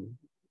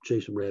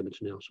chasing rabbits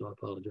now, so I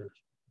apologize.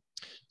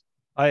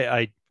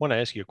 I want to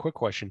ask you a quick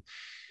question.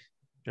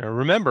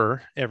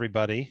 Remember,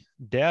 everybody,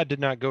 Dad did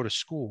not go to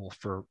school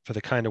for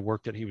the kind of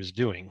work that he was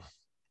doing.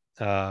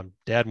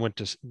 Dad went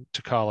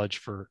to college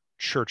for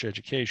church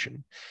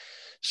education.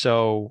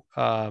 So,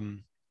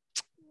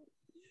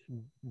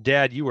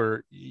 Dad, you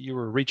were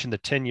reaching the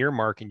 10-year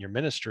mark in your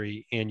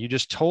ministry, and you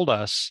just told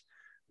us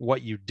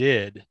what you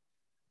did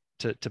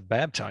to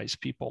baptize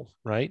people,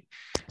 right?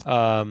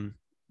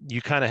 You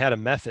kind of had a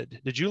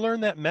method. Did you learn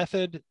that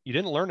method? You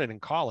didn't learn it in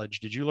college.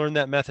 Did you learn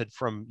that method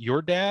from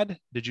your dad?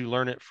 Did you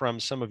learn it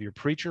from some of your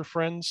preacher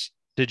friends?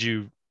 Did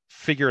you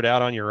figure it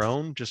out on your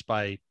own just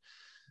by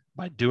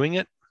doing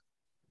it?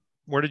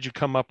 Where did you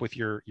come up with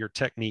your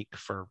technique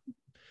for?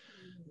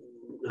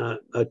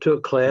 I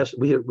took class.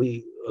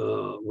 We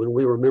when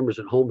we were members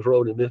at Holmes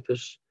Road in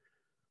Memphis,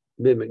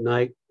 Mid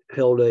McKnight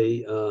held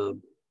a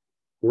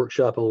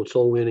workshop on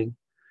soul winning.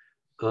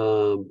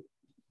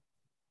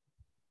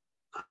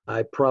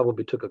 I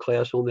probably took a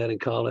class on that in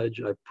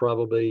college. I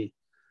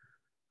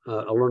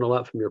learned a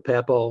lot from your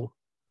papa,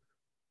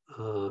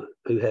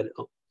 who had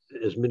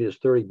as many as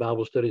 30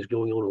 Bible studies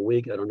going on a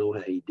week. I don't know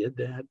how he did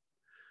that,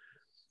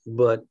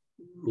 but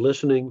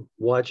listening,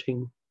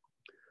 watching,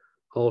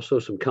 also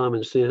some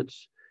common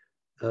sense.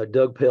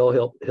 Doug Pell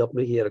helped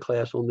me. He had a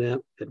class on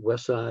that at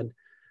Westside.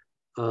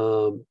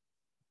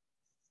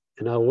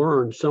 And I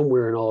learned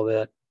somewhere in all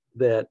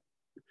that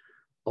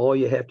all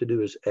you have to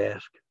do is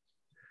ask.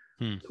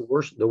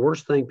 The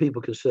worst thing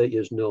people can say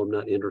is, no, I'm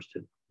not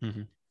interested.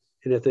 And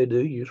if they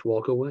do, you just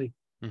walk away.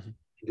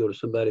 You go to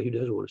somebody who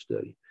doesn't want to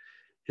study.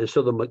 And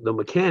so the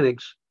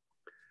mechanics,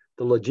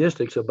 the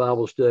logistics of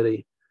Bible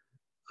study,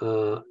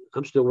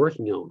 I'm still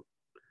working on.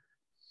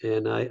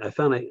 And I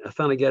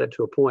finally got it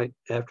to a point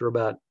after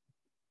about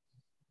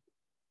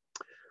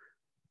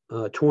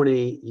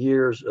 20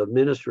 years of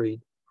ministry,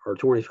 or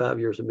 25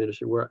 years of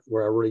ministry, where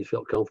I really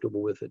felt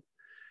comfortable with it.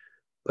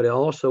 But I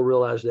also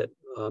realized that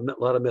a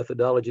lot of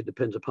methodology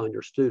depends upon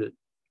your student.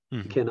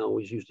 You can't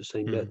always use the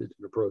same methods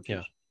and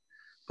approaches,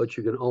 but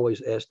you can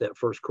always ask that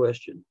first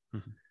question.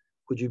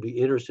 Would you be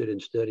interested in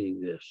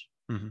studying this?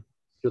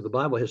 The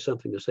Bible has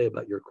something to say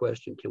about your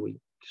question. Can we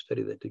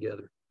study that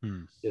together?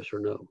 Yes or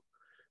no?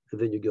 And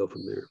then you go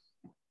from there.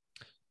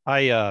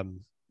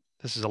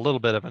 This is a little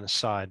bit of an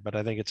aside, but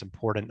I think it's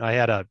important. I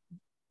had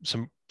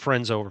some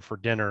friends over for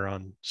dinner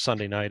on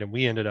Sunday night, and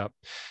we ended up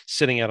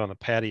sitting out on the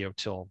patio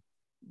till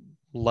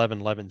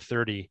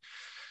 11:30.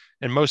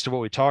 And most of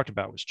what we talked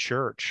about was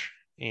church.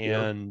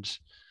 And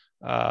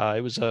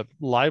it was a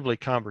lively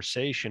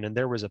conversation. And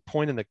there was a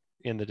point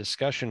in the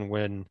discussion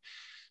when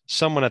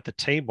someone at the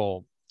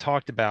table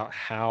talked about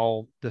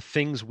how the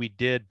things we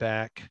did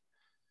back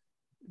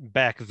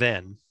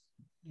then,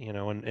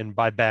 and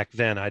by back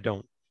then, I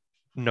don't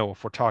know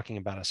if we're talking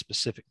about a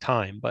specific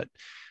time, but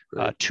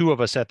two of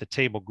us at the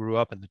table grew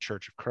up in the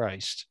Church of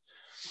Christ.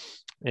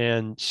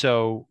 And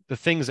so the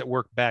things that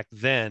worked back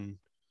then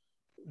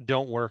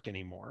don't work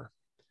anymore.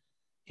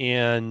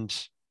 And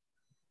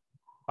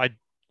I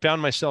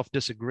found myself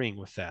disagreeing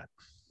with that.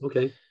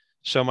 Okay.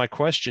 So my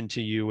question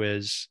to you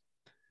is,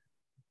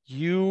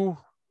 people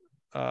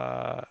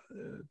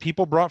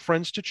brought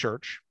friends to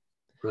church.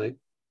 Right.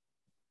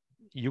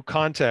 You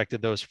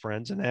contacted those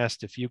friends and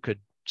asked if you could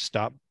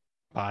stop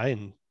by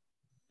and,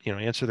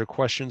 answer their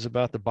questions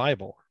about the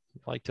Bible.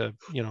 Like to,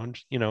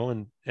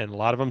 and a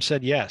lot of them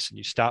said yes. And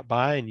you stopped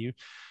by and you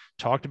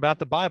talked about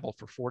the Bible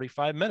for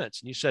 45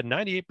 minutes. And you said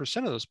 98%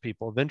 of those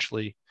people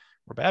eventually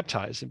were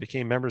baptized and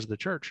became members of the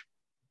church.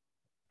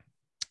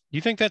 Do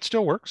you think that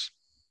still works?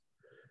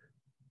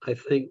 I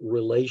think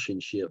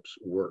relationships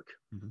work.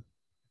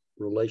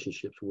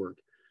 Relationships work.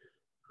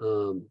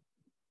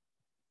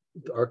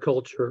 Our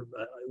culture,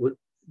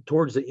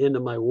 towards the end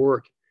of my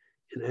work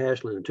in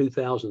Ashland in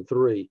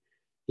 2003,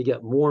 it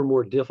got more and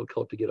more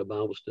difficult to get a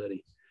Bible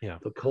study.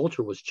 The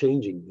culture was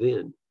changing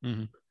then.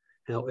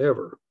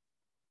 However,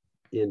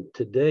 in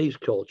today's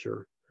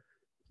culture,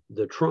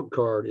 the trump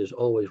card is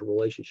always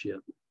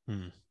relationship.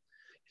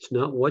 It's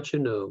not what you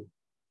know,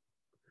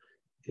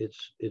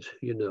 it's who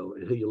you know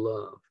and who you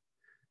love.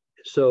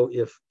 So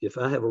if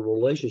I have a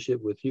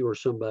relationship with you or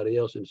somebody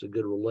else and it's a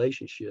good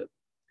relationship,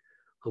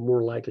 I'm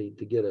more likely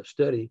to get a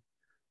study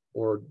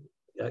or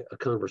a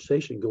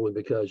conversation going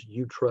because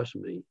you trust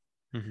me.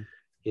 And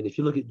if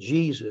you look at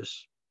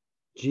Jesus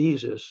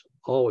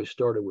always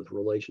started with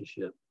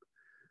relationship.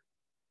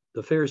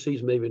 The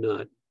Pharisees, maybe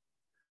not,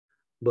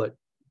 but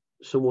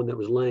someone that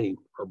was lame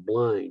or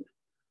blind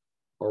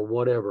or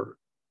whatever,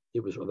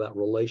 it was about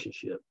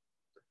relationship.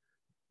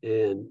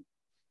 And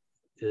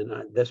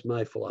that's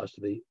my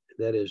philosophy.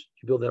 That is,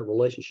 you build that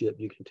relationship,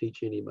 you can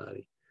teach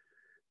anybody.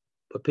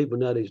 But people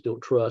nowadays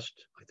don't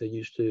trust like they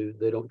used to.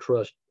 They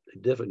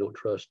definitely don't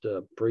trust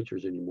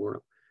preachers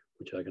anymore,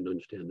 which I can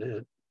understand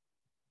that,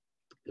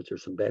 because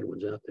there's some bad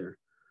ones out there.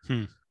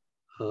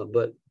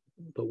 But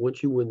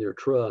once you win their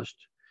trust,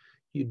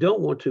 you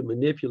don't want to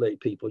manipulate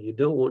people. You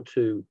don't want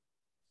to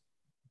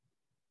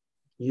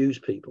use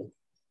people,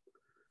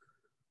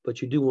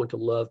 but you do want to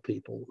love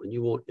people, and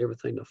you want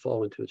everything to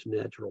fall into its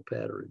natural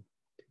pattern.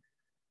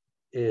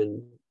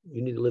 And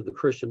you need to live the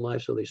Christian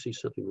life so they see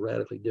something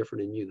radically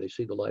different in you. They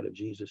see the light of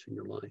Jesus in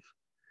your life.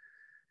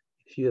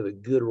 If you have a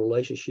good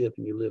relationship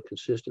and you live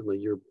consistently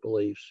your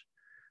beliefs,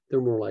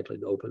 they're more likely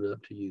to open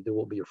up to you. They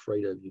won't be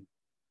afraid of you.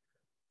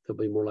 They'll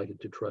be more likely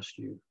to trust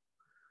you.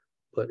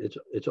 But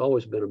it's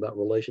always been about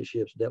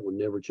relationships. That will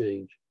never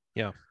change.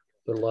 Yeah.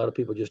 But a lot of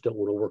people just don't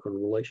want to work on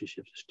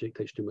relationships. It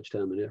takes too much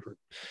time and effort.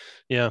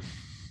 Yeah.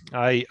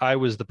 I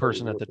was the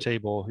person at the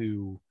table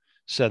who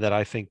said that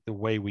I think the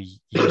way we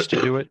used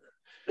to do it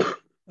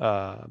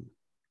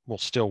will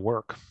still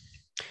work.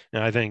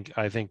 And I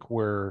think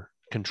we're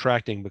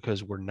contracting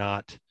because we're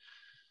not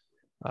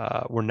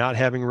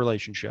having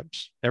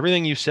relationships.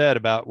 Everything you said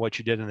about what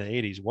you did in the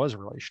 80s was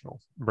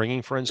relational,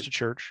 bringing friends to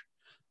church,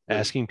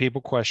 asking people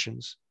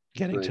questions,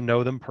 getting to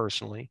know them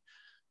personally,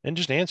 and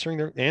just answering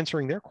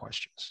their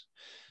questions.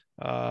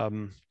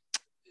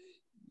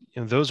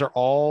 Those are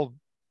all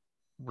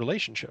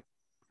relationship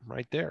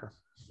right there.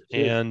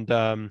 And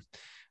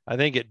I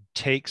think it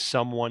takes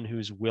someone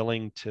who's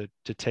willing to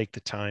take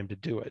the time to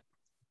do it,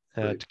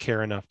 to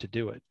care enough to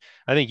do it.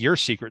 I think your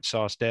secret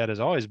sauce, Dad, has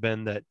always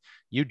been that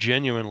you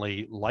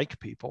genuinely like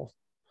people.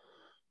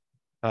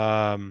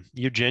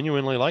 You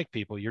genuinely like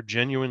people. You're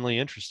genuinely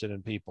interested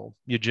in people.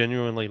 You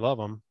genuinely love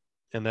them.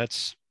 And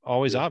that's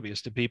always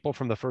obvious to people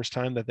from the first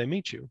time that they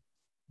meet you,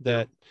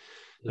 that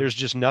there's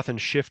just nothing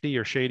shifty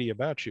or shady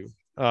about you.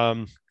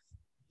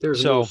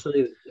 There's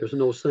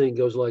an old saying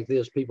goes like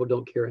this: people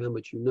don't care how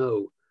much you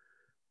know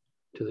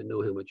till they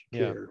know how much you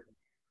care.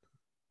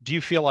 Do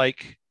you feel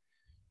like,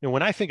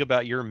 when I think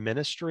about your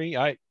ministry,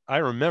 I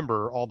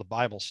remember all the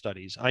Bible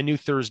studies. I knew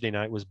Thursday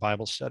night was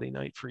Bible study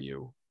night for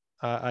you.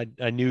 I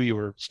knew you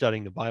were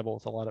studying the Bible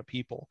with a lot of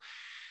people,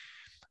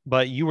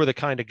 but you were the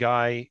kind of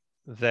guy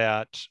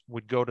that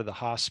would go to the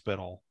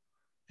hospital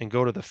and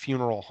go to the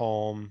funeral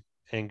home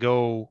and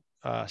go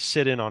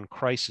sit in on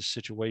crisis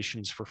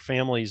situations for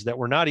families that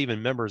were not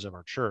even members of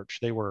our church.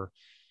 They were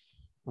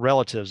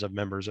relatives of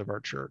members of our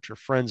church or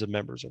friends of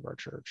members of our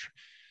church.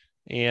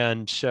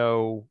 And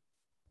so,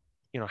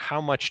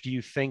 how much do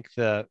you think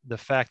the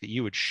fact that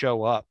you would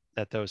show up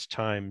at those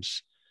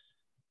times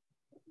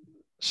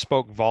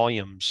spoke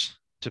volumes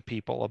to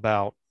people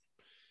about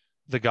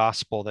the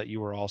gospel that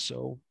you were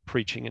also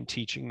preaching and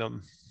teaching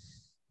them?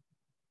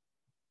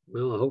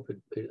 Well, I hope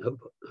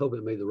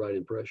it made the right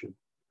impression.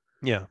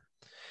 Yeah.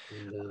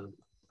 And,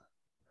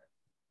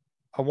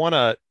 I want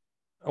to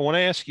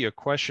ask you a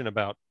question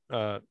about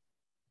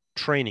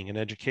training and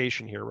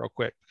education here real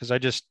quick, because I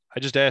just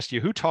asked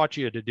you, who taught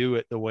you to do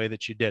it the way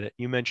that you did it?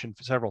 You mentioned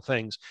several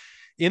things.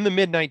 In the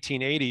mid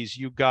 1980s,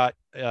 you got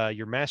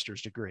your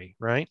master's degree,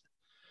 right?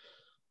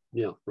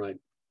 Yeah, right.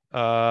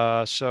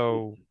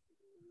 So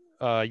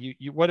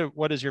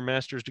what is your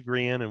master's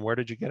degree in, and where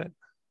did you get it?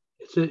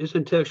 It's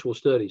in textual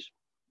studies.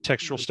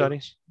 Textual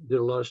studies? Did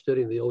a lot of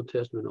study in the Old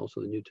Testament,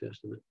 also the New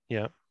Testament.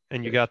 Yeah.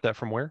 And you got that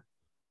from where?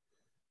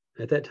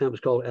 At that time,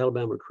 it's called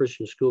Alabama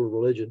Christian School of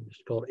Religion.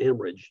 It's called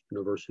Ambridge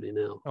University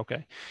now.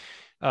 Okay.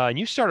 And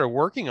you started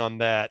working on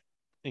that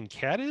in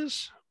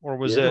Cadiz, or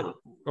was it?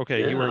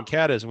 Okay, you were in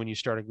Cadiz when you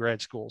started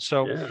grad school.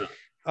 So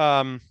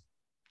I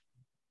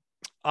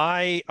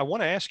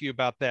want to ask you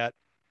about that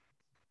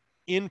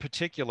in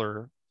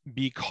particular,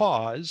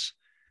 because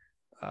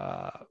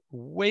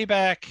way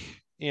back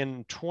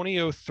in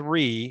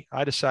 2003,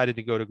 I decided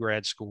to go to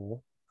grad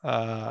school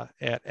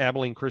at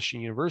Abilene Christian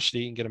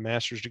University and get a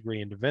master's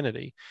degree in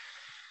divinity.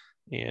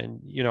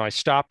 And, I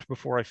stopped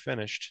before I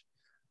finished.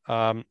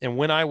 And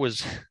when I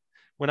was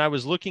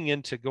looking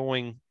into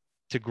going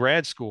to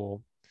grad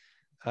school,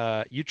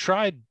 you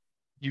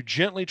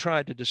gently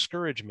tried to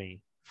discourage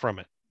me from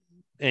it.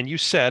 And you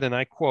said, and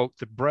I quote,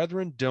 "The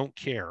brethren don't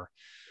care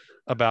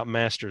about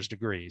master's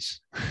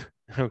degrees."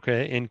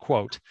 Okay, end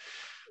quote.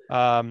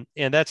 And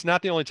that's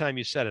not the only time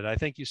you said it. I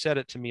think you said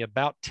it to me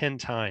about 10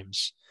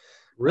 times.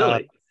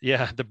 Really?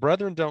 Yeah, the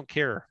brethren don't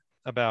care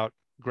about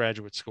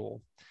graduate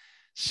school.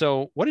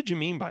 So what did you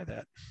mean by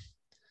that?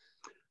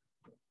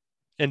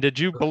 And did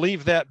you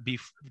believe that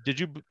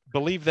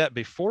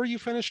before you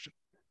finished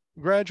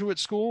graduate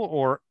school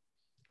or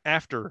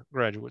after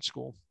graduate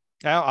school?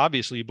 Now,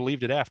 obviously you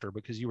believed it after,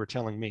 because you were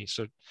telling me.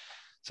 So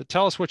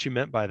tell us what you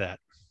meant by that.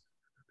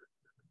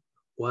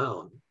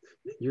 Wow.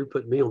 You're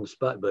putting me on the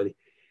spot, buddy.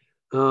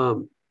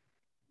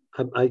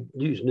 I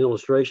used an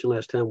illustration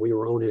last time we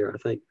were on here, I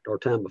think, or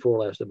time before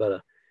last, about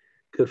a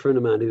good friend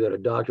of mine who had a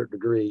doctorate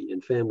degree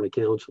in family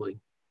counseling.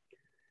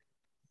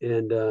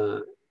 And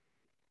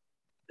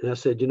I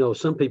said,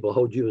 some people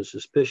hold you in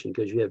suspicion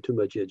because you have too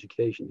much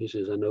education. He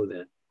says, I know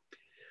that.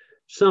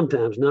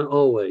 Sometimes, not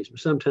always, but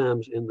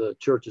sometimes in the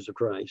churches of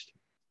Christ,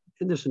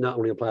 and this not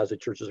only applies to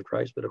churches of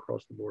Christ, but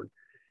across the board,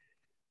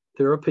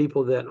 there are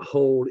people that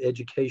hold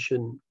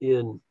education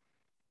in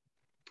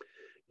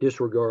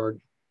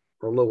disregard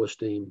or low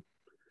esteem.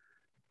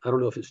 I don't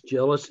know if it's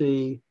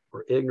jealousy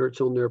or ignorance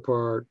on their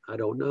part. I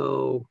don't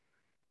know.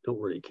 Don't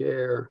really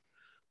care.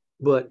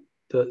 But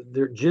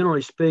they're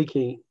generally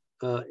speaking,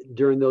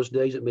 during those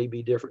days, it may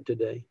be different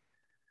today.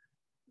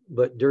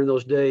 But during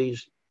those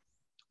days,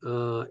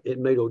 it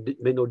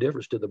made no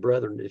difference to the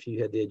brethren if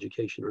you had the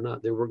education or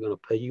not. They weren't going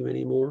to pay you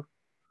anymore.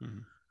 Mm-hmm.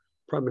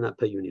 Probably not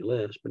pay you any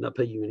less, but not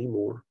pay you any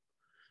more.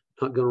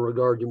 Not going to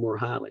regard you more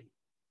highly.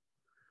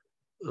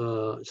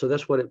 So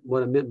that's what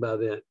I meant by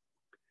that.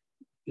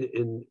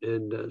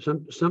 And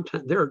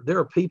sometimes there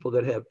are people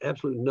that have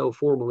absolutely no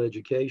formal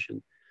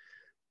education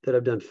that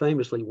have done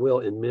famously well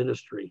in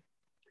ministry.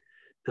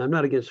 Now, I'm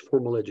not against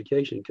formal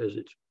education because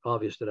it's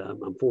obvious that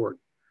I'm for it.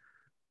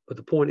 But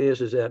the point is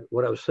that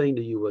what I was saying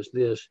to you was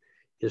this: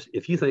 is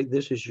if you think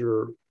this is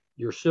your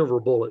silver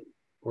bullet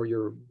or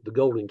the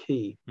golden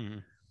key, mm-hmm.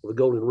 or the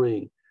golden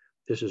ring,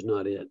 this is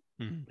not it.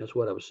 Mm-hmm. That's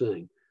what I was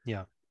saying.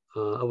 Yeah.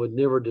 I would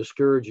never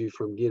discourage you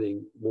from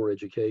getting more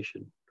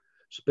education,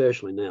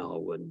 especially now. I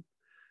wouldn't.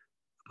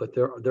 but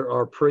there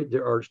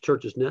are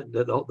churches now.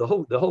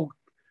 The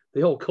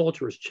whole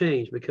culture has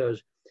changed,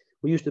 because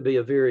we used to be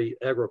a very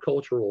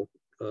agricultural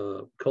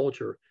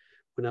culture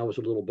when I was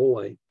a little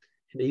boy,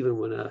 and even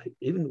when I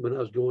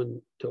was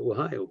going to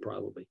Ohio,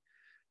 probably,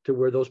 to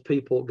where those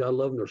people, God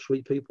love them, they're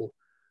sweet people.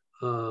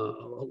 A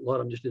lot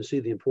of them just didn't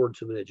see the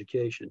importance of an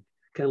education,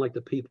 kind of like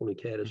the people in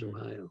Cadiz,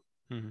 Ohio.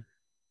 And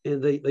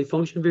they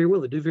function very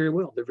well. They do very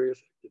well. They're very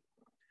effective.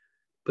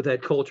 But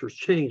that culture's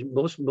changed.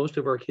 Most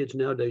of our kids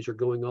nowadays are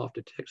going off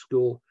to tech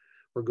school,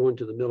 or going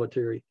to the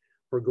military,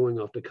 or going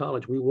off to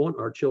college. We want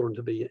our children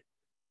to be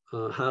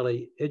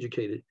highly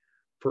educated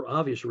for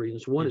obvious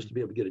reasons. One is to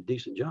be able to get a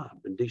decent job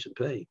and decent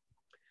pay.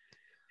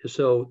 And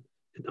so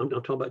I'm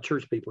talking about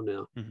church people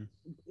now.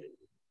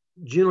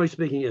 Generally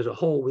speaking, as a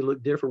whole, we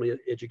look differently at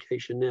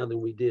education now than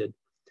we did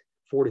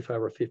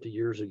 45 or 50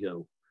 years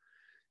ago.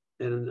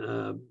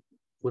 And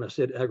when I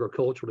said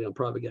agriculturally, I'm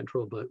probably getting in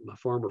trouble by my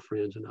farmer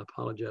friends, and I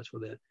apologize for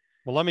that.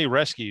 Well, let me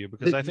rescue you,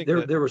 because I think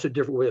there was a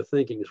different way of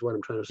thinking, is what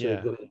I'm trying to say.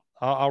 Yeah,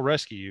 I'll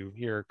rescue you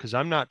here, because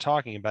I'm not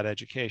talking about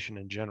education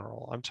in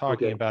general. I'm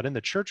talking about in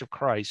the Church of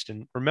Christ.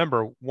 And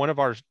remember, one of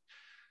our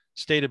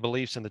stated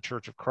beliefs in the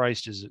Church of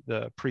Christ is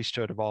the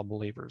priesthood of all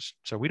believers.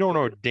 So we don't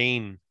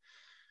ordain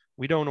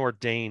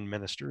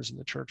ministers in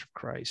the Church of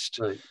Christ.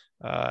 Right.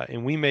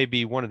 And we may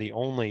be one of the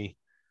only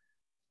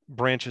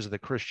branches of the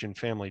Christian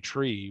family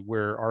tree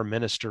where our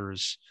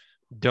ministers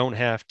don't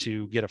have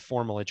to get a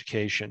formal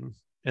education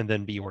and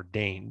then be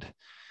ordained.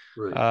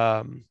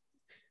 Right.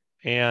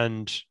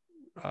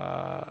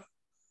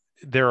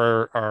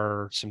 There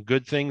are some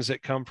good things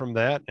that come from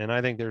that, and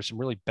I think there's some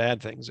really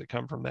bad things that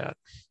come from that.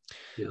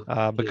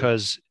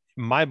 Because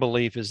my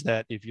belief is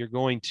that if you're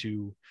going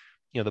to,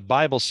 the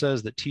Bible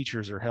says that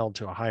teachers are held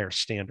to a higher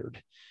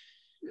standard.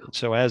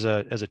 So as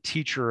a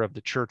teacher of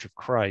the Church of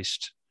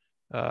Christ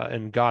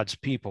and God's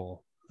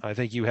people, I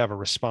think you have a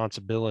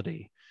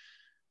responsibility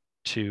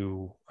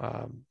to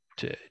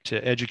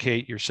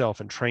educate yourself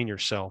and train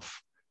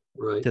yourself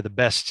to the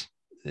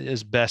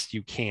best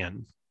you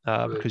can,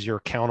 because you're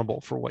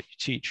accountable for what you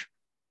teach.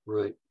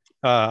 Right.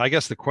 I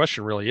guess the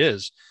question really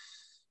is,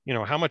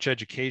 how much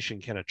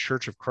education can a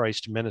Church of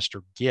Christ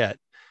minister get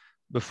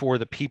before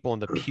the people in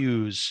the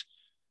pews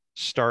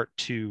start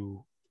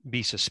to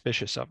be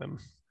suspicious of him,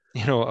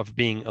 of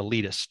being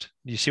elitist?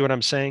 Do you see what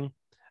I'm saying?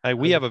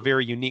 We have a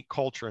very unique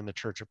culture in the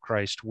Church of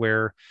Christ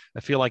where I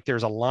feel like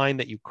there's a line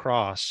that you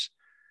cross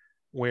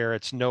where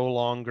it's no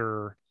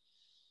longer,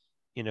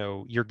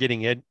 you're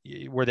getting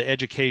where the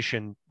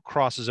education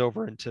crosses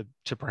over into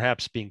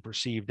perhaps being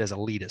perceived as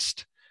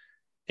elitist,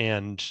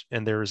 and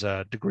there's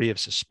a degree of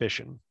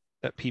suspicion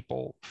that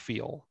people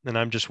feel. And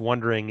I'm just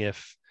wondering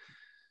if,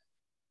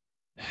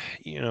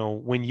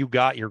 when you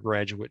got your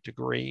graduate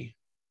degree,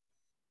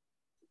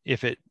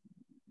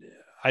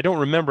 I don't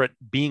remember it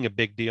being a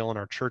big deal in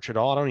our church at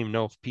all. I don't even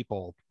know if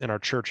people in our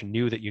church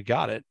knew that you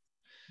got it.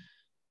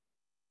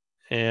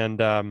 And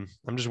I'm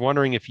just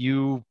wondering if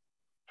you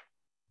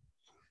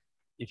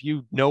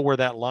know where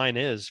that line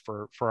is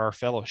for our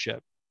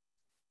fellowship.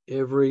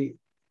 Every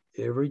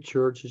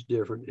church is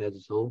different, has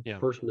its own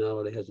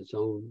personality, has its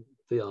own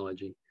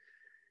theology.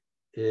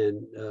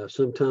 And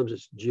sometimes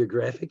it's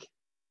geographic.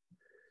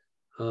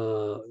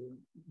 Down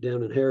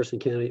in Harrison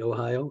County,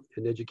 Ohio,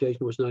 and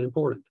education was not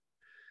important.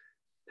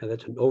 Now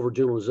that's an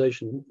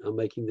overgeneralization I'm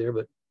making there,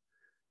 but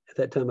at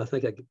that time I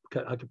think I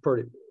could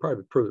probably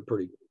prove it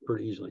pretty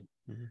easily.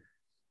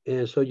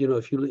 And so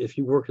if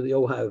you work in the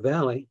Ohio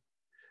Valley,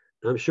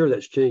 I'm sure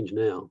that's changed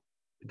now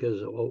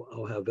because of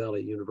Ohio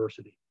Valley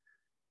University,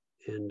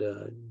 and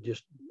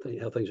just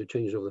how things have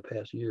changed over the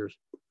past years.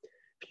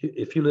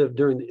 If you live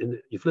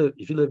if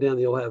you live down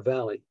the Ohio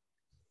Valley,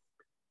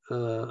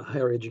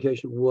 higher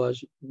education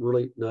was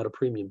really not a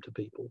premium to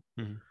people.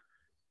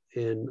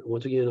 And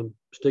once again, I'm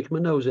sticking my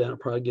nose out. I'll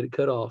probably get it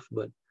cut off,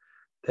 but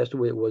that's the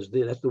way it was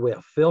then. That's the way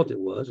I felt it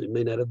was. It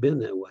may not have been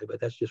that way,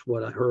 but that's just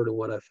what I heard and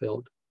what I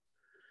felt.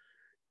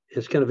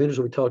 It's kind of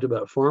interesting. We talked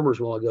about farmers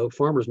a while ago.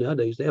 Farmers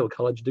nowadays, they have a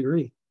college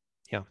degree.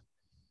 Yeah.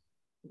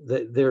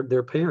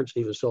 Their parents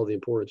even saw the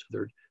importance of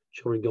their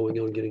children going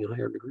on and getting a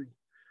higher degree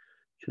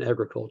in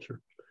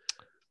agriculture.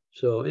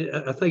 So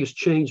I think it's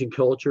changing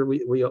culture.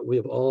 We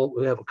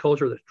have a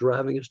culture that's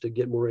driving us to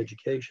get more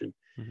education.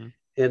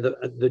 And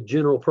the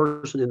general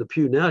person in the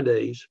pew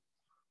nowadays,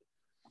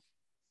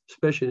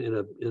 especially in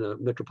a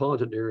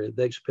metropolitan area,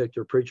 they expect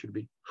their preacher to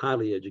be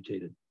highly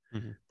educated.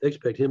 They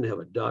expect him to have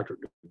a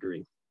doctorate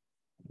degree.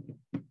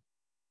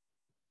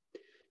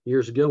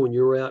 Years ago, when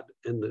you were out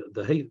in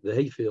the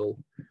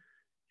hayfield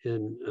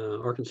in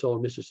Arkansas or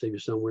Mississippi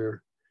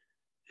somewhere,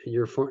 and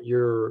your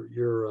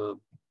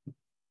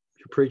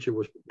preacher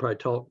was probably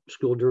taught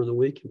school during the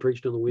week and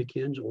preached on the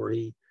weekends, or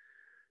he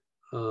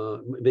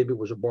maybe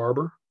was a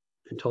barber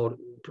and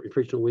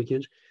preached on the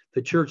weekends.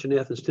 The church in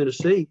Athens,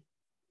 Tennessee,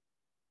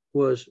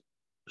 was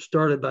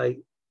started by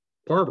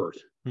barbers.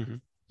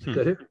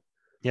 Cut hair.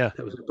 Yeah,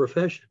 that was a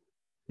profession.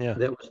 Yeah,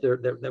 that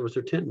was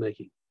their tent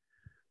making.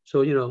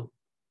 So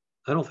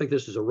I don't think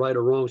this is a right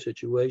or wrong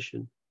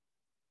situation.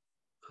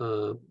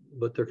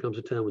 But there comes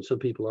a time when some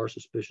people are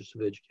suspicious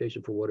of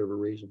education for whatever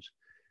reasons.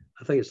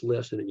 I think it's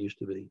less than it used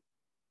to be.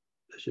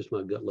 That's just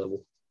my gut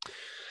level.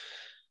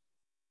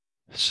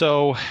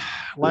 So,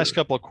 last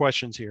couple of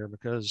questions here,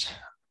 because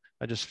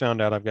I just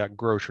found out I've got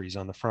groceries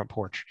on the front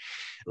porch.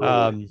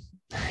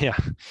 Yeah,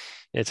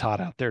 it's hot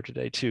out there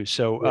today too.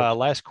 So,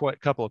 last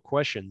couple of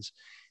questions.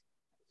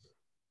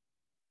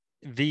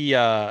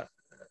 The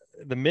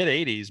mid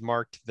 80s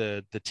marked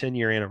the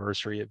 10-year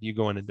anniversary of you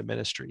going into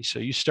ministry. So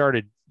you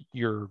started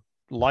your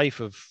life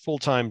of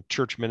full-time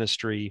church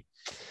ministry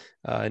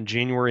in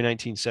January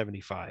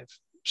 1975.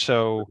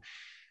 So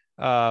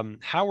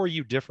how were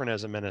you different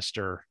as a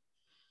minister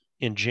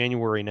in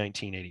January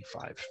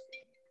 1985?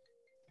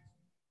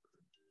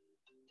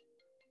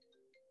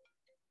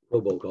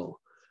 Robocall.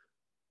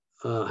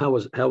 How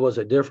was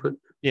it different?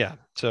 Yeah.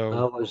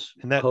 So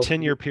in that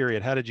 10-year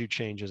period, how did you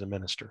change as a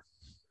minister?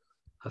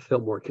 I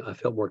felt more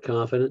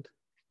confident.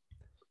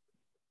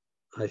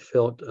 I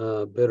felt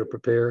better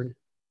prepared.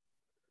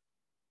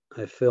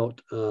 I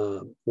felt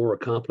more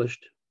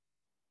accomplished.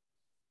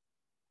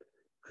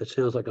 It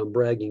sounds like I'm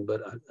bragging,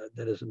 but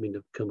that doesn't mean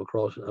to come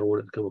across. I don't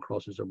want it to come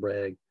across as a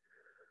brag.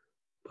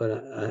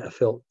 But I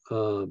felt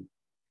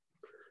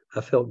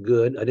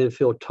good. I didn't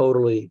feel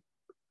totally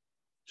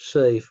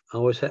safe. I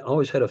always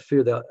had a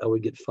fear that I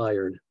would get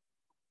fired.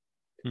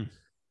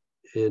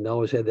 And I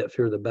always had that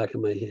fear in the back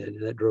of my head,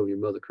 and that drove your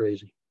mother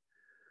crazy.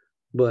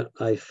 But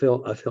I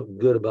felt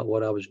good about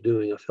what I was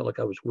doing. I felt like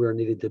I was where I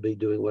needed to be,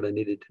 doing what I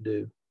needed to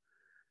do.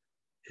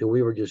 And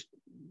we were just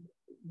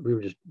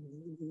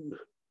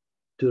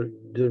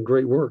doing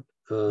great work.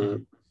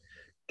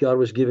 God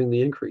was giving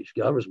the increase.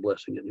 God was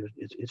blessing it.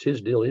 It's His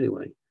deal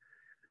anyway.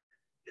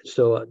 And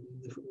so a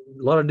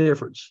lot of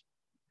difference.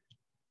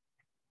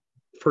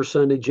 First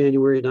Sunday,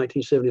 January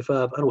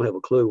 1975, I don't have a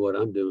clue what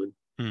I'm doing.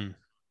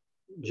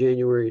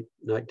 January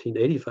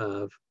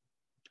 1985,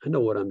 I know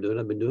what I'm doing.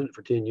 I've been doing it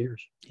for 10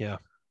 years. Yeah.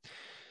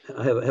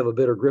 I have a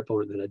better grip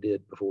on it than I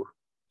did before.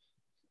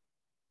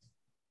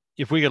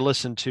 If we could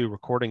listen to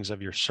recordings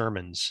of your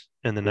sermons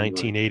in the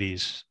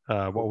 1980s,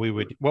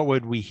 what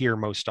would we hear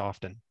most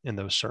often in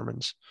those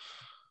sermons?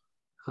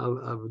 I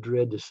would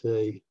dread to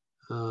say,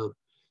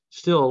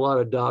 still a lot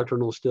of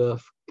doctrinal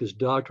stuff, because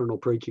doctrinal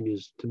preaching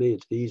is, to me,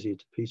 it's easy.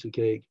 It's a piece of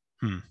cake.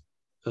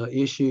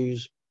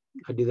 Issues,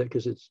 I do that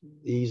because it's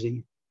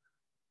easy.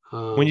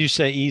 When you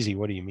say easy,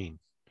 what do you mean?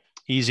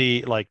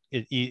 Easy, like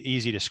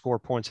easy to score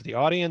points at the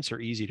audience,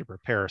 or easy to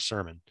prepare a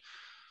sermon?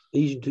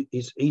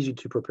 It's easy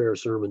to prepare a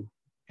sermon.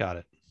 Got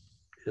it.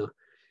 Yeah.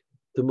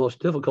 The most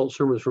difficult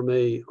sermons for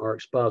me are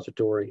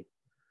expository,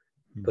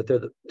 but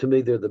to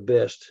me they're the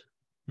best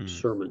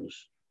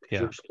sermons. Yeah.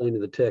 You're explaining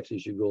the text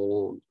as you go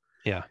along.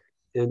 Yeah.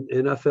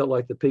 And I felt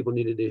like the people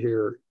needed to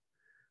hear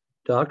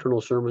doctrinal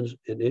sermons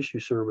and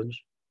issue sermons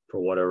for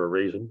whatever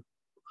reason.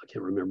 I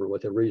can't remember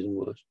what the reason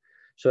was.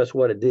 So that's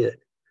what it did.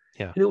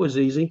 Yeah. And it was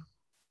easy.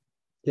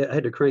 Yeah, I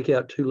had to crank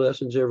out 2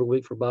 lessons every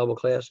week for Bible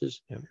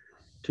classes,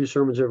 2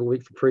 sermons every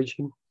week for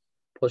preaching,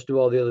 plus do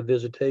all the other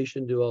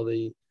visitation, do all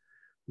the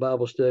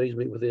Bible studies,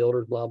 meet with the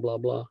elders, blah, blah,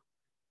 blah.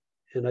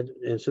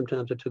 And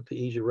sometimes I took the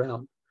easy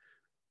route.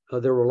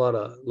 There were a lot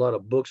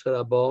of books that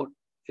I bought,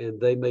 and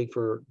they made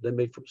for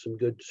some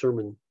good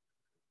sermon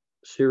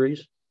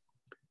series.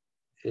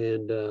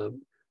 And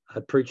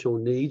I'd preach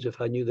on needs.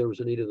 If I knew there was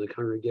a need in the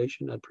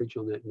congregation, I'd preach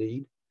on that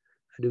need.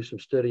 I'd do some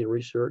study and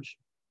research.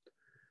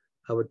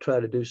 I would try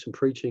to do some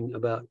preaching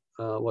about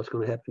what's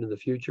going to happen in the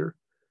future.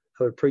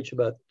 I would preach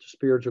about the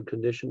spiritual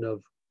condition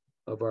of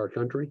our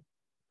country.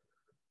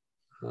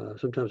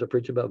 Sometimes I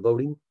preach about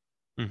voting.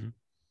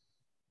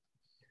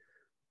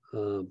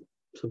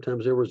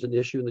 Sometimes there was an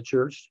issue in the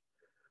church,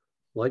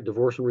 like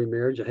divorce and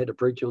remarriage. I had to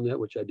preach on that,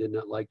 which I did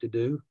not like to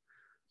do.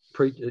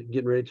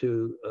 Getting ready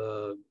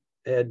to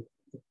add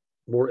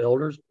more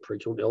elders,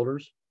 preach on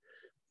elders.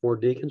 More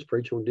deacons,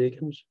 preach on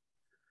deacons.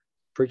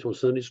 Preach on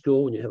Sunday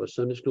school when you have a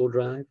Sunday school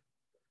drive.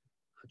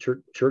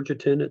 Church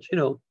attendance,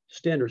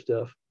 standard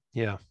stuff.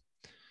 Yeah.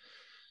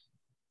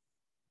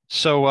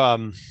 So,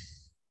 I'll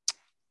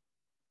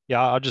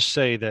just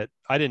say that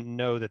I didn't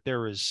know that there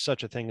was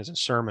such a thing as a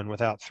sermon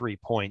without 3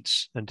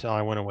 points until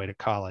I went away to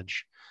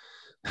college.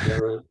 Is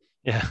that right?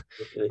 Yeah.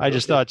 Okay. I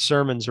just thought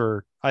sermons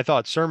were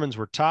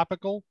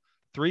topical,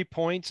 3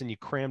 points, and you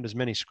crammed as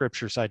many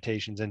scripture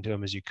citations into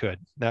them as you could.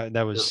 That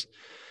was,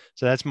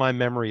 so that's my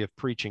memory of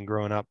preaching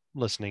growing up,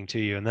 listening to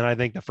you. And then I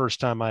think the first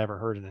time I ever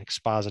heard an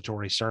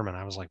expository sermon,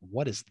 I was like,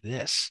 what is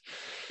this?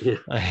 Yeah.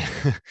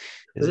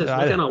 What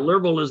kind of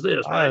liberal is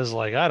this? I was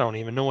like, I don't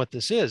even know what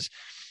this is.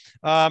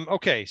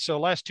 Okay. So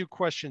last 2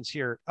 questions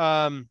here.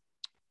 What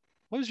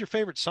was your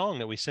favorite song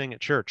that we sang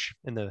at church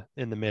in the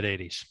mid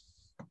 80s?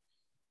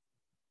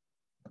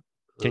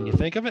 Can you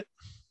think of it?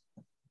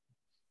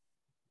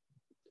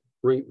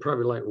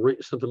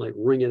 Something like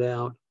Ring It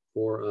Out,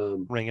 or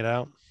Ring It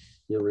Out.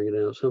 Yeah, Ring It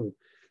Out. Some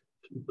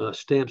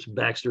Stamps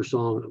Baxter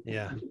song.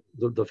 Yeah.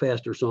 The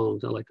faster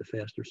songs. I like the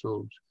faster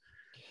songs.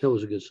 That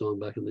was a good song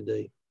back in the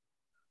day.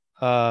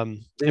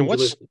 And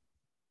what's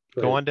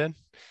go on, Dan?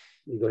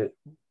 You go ahead.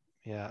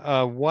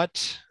 Yeah.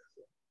 What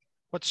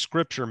What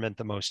scripture meant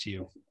the most to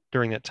you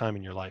during that time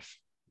in your life?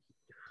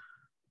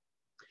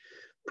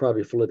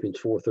 Probably Philippians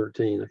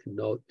 4:13. I can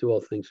do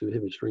all things through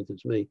him who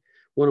strengthens me.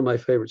 One of my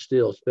favorites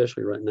still,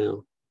 especially right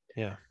now.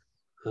 Yeah.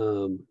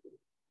 But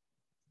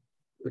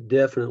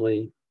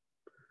definitely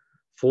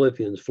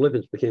Philippians.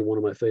 Philippians became one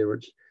of my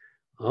favorites.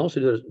 I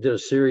also did a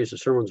series of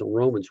sermons on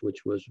Romans,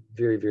 which was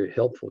very, very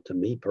helpful to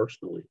me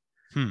personally.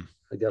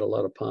 I got a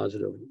lot of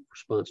positive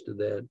response to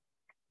that.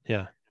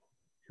 Yeah.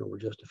 We're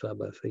justified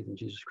by faith in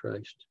Jesus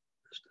Christ.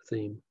 That's the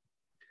theme.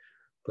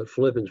 But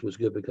Philippians was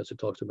good because it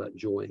talks about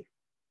joy.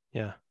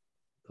 Yeah.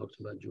 Talks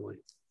about joy.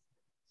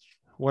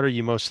 What are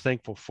you most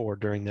thankful for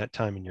during that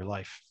time in your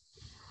life?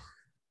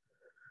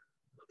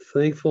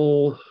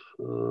 Thankful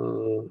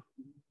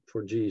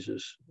for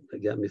Jesus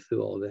that got me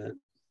through all that.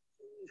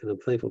 And I'm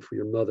thankful for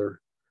your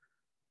mother,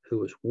 who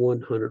was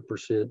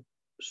 100%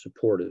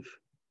 supportive.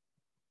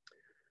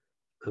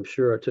 I'm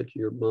sure I took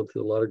your mom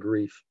through a lot of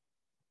grief,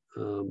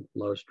 a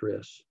lot of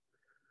stress.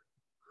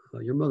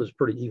 Your mother's a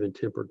pretty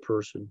even-tempered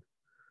person,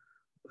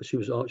 but she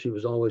was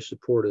always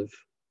supportive.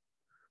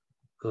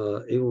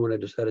 Even when I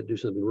decided to do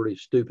something really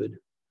stupid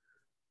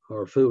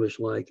or foolish,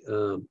 like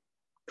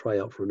try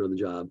out for another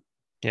job.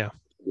 Yeah.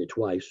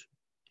 Twice.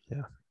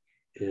 Yeah.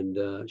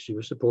 And she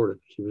was supportive.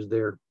 She was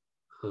there.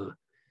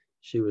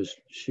 She was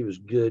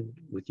good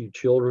with you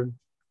children,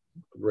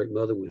 a great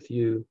mother with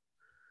you.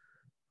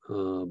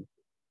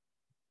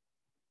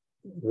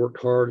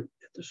 Worked hard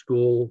at the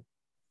school,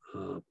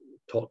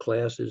 taught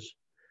classes,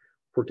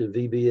 worked in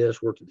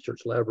VBS, worked at the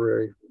church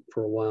library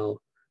for a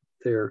while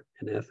there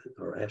in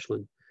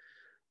Ashland.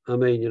 I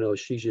mean,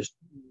 she's just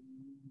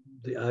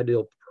the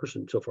ideal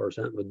person so far as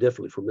that, but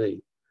definitely for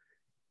me.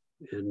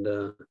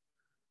 And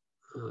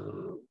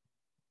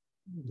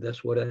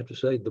that's what I have to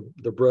say.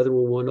 The brethren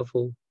were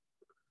wonderful.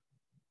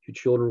 Your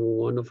children were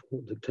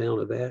wonderful. The town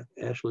of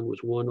Ashland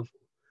was wonderful.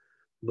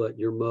 But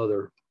your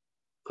mother,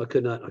 I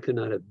could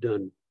not have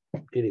done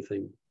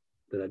anything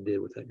that I did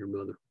without your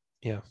mother.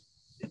 Yeah.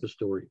 It's a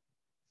story.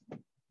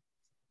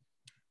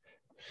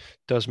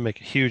 Does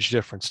make a huge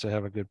difference to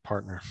have a good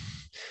partner.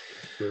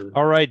 Sure.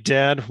 All right,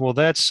 Dad. Well,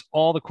 that's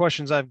all the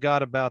questions I've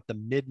got about the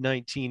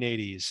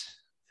mid-1980s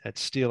at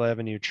Steele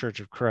Avenue Church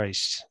of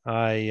Christ.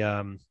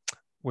 I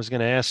was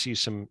going to ask you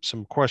some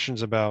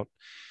questions about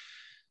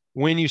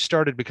when you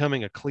started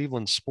becoming a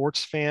Cleveland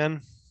sports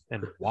fan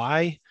and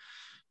why.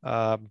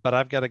 But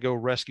I've got to go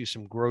rescue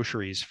some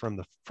groceries from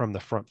the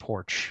front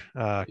porch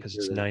because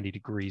it's 90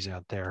 degrees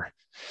out there.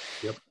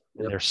 Yep.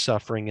 They're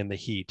suffering in the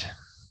heat.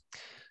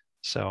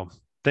 So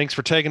thanks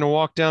for taking a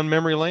walk down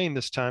memory lane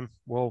this time.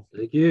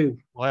 Thank you.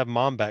 We'll have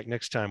Mom back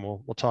next time.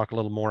 We'll talk a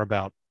little more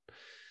about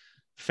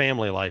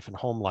family life and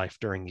home life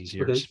during these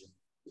years. Okay.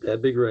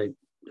 That'd be great.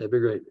 Have a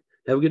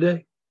good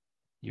day.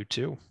 You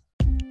too.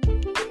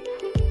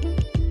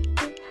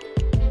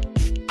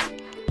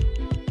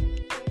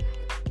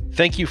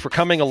 Thank you for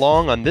coming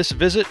along on this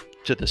visit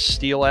to the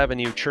Steele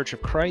Avenue Church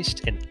of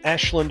Christ in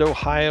Ashland,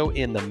 Ohio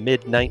in the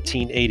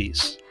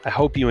mid-1980s. I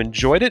hope you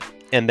enjoyed it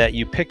and that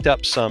you picked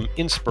up some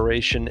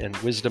inspiration and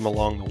wisdom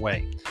along the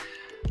way.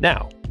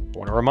 Now, I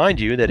want to remind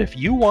you that if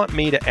you want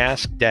me to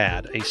ask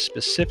Dad a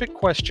specific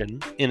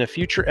question in a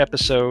future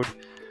episode,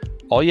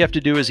 all you have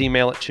to do is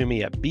email it to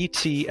me at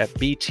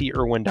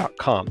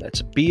bt@btirwin.com.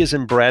 That's B as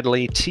in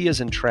Bradley, T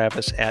as in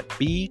Travis, at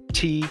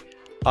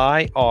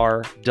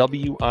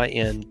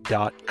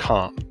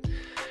btirwin.com.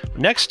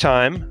 Next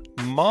time,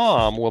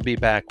 Mom will be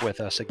back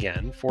with us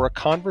again for a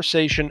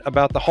conversation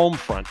about the home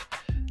front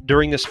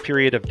during this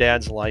period of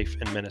Dad's life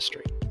and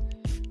ministry.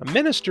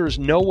 Ministers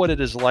know what it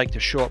is like to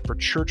show up for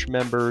church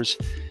members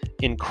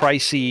in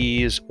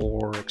crises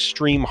or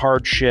extreme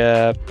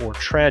hardship or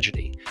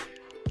tragedy.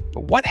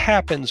 But what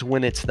happens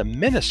when it's the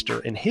minister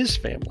and his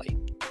family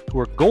who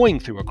are going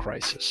through a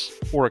crisis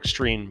or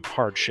extreme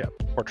hardship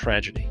or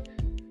tragedy?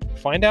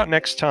 Find out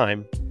next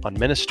time on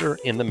Minister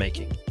in the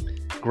Making.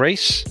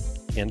 Grace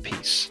and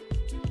peace.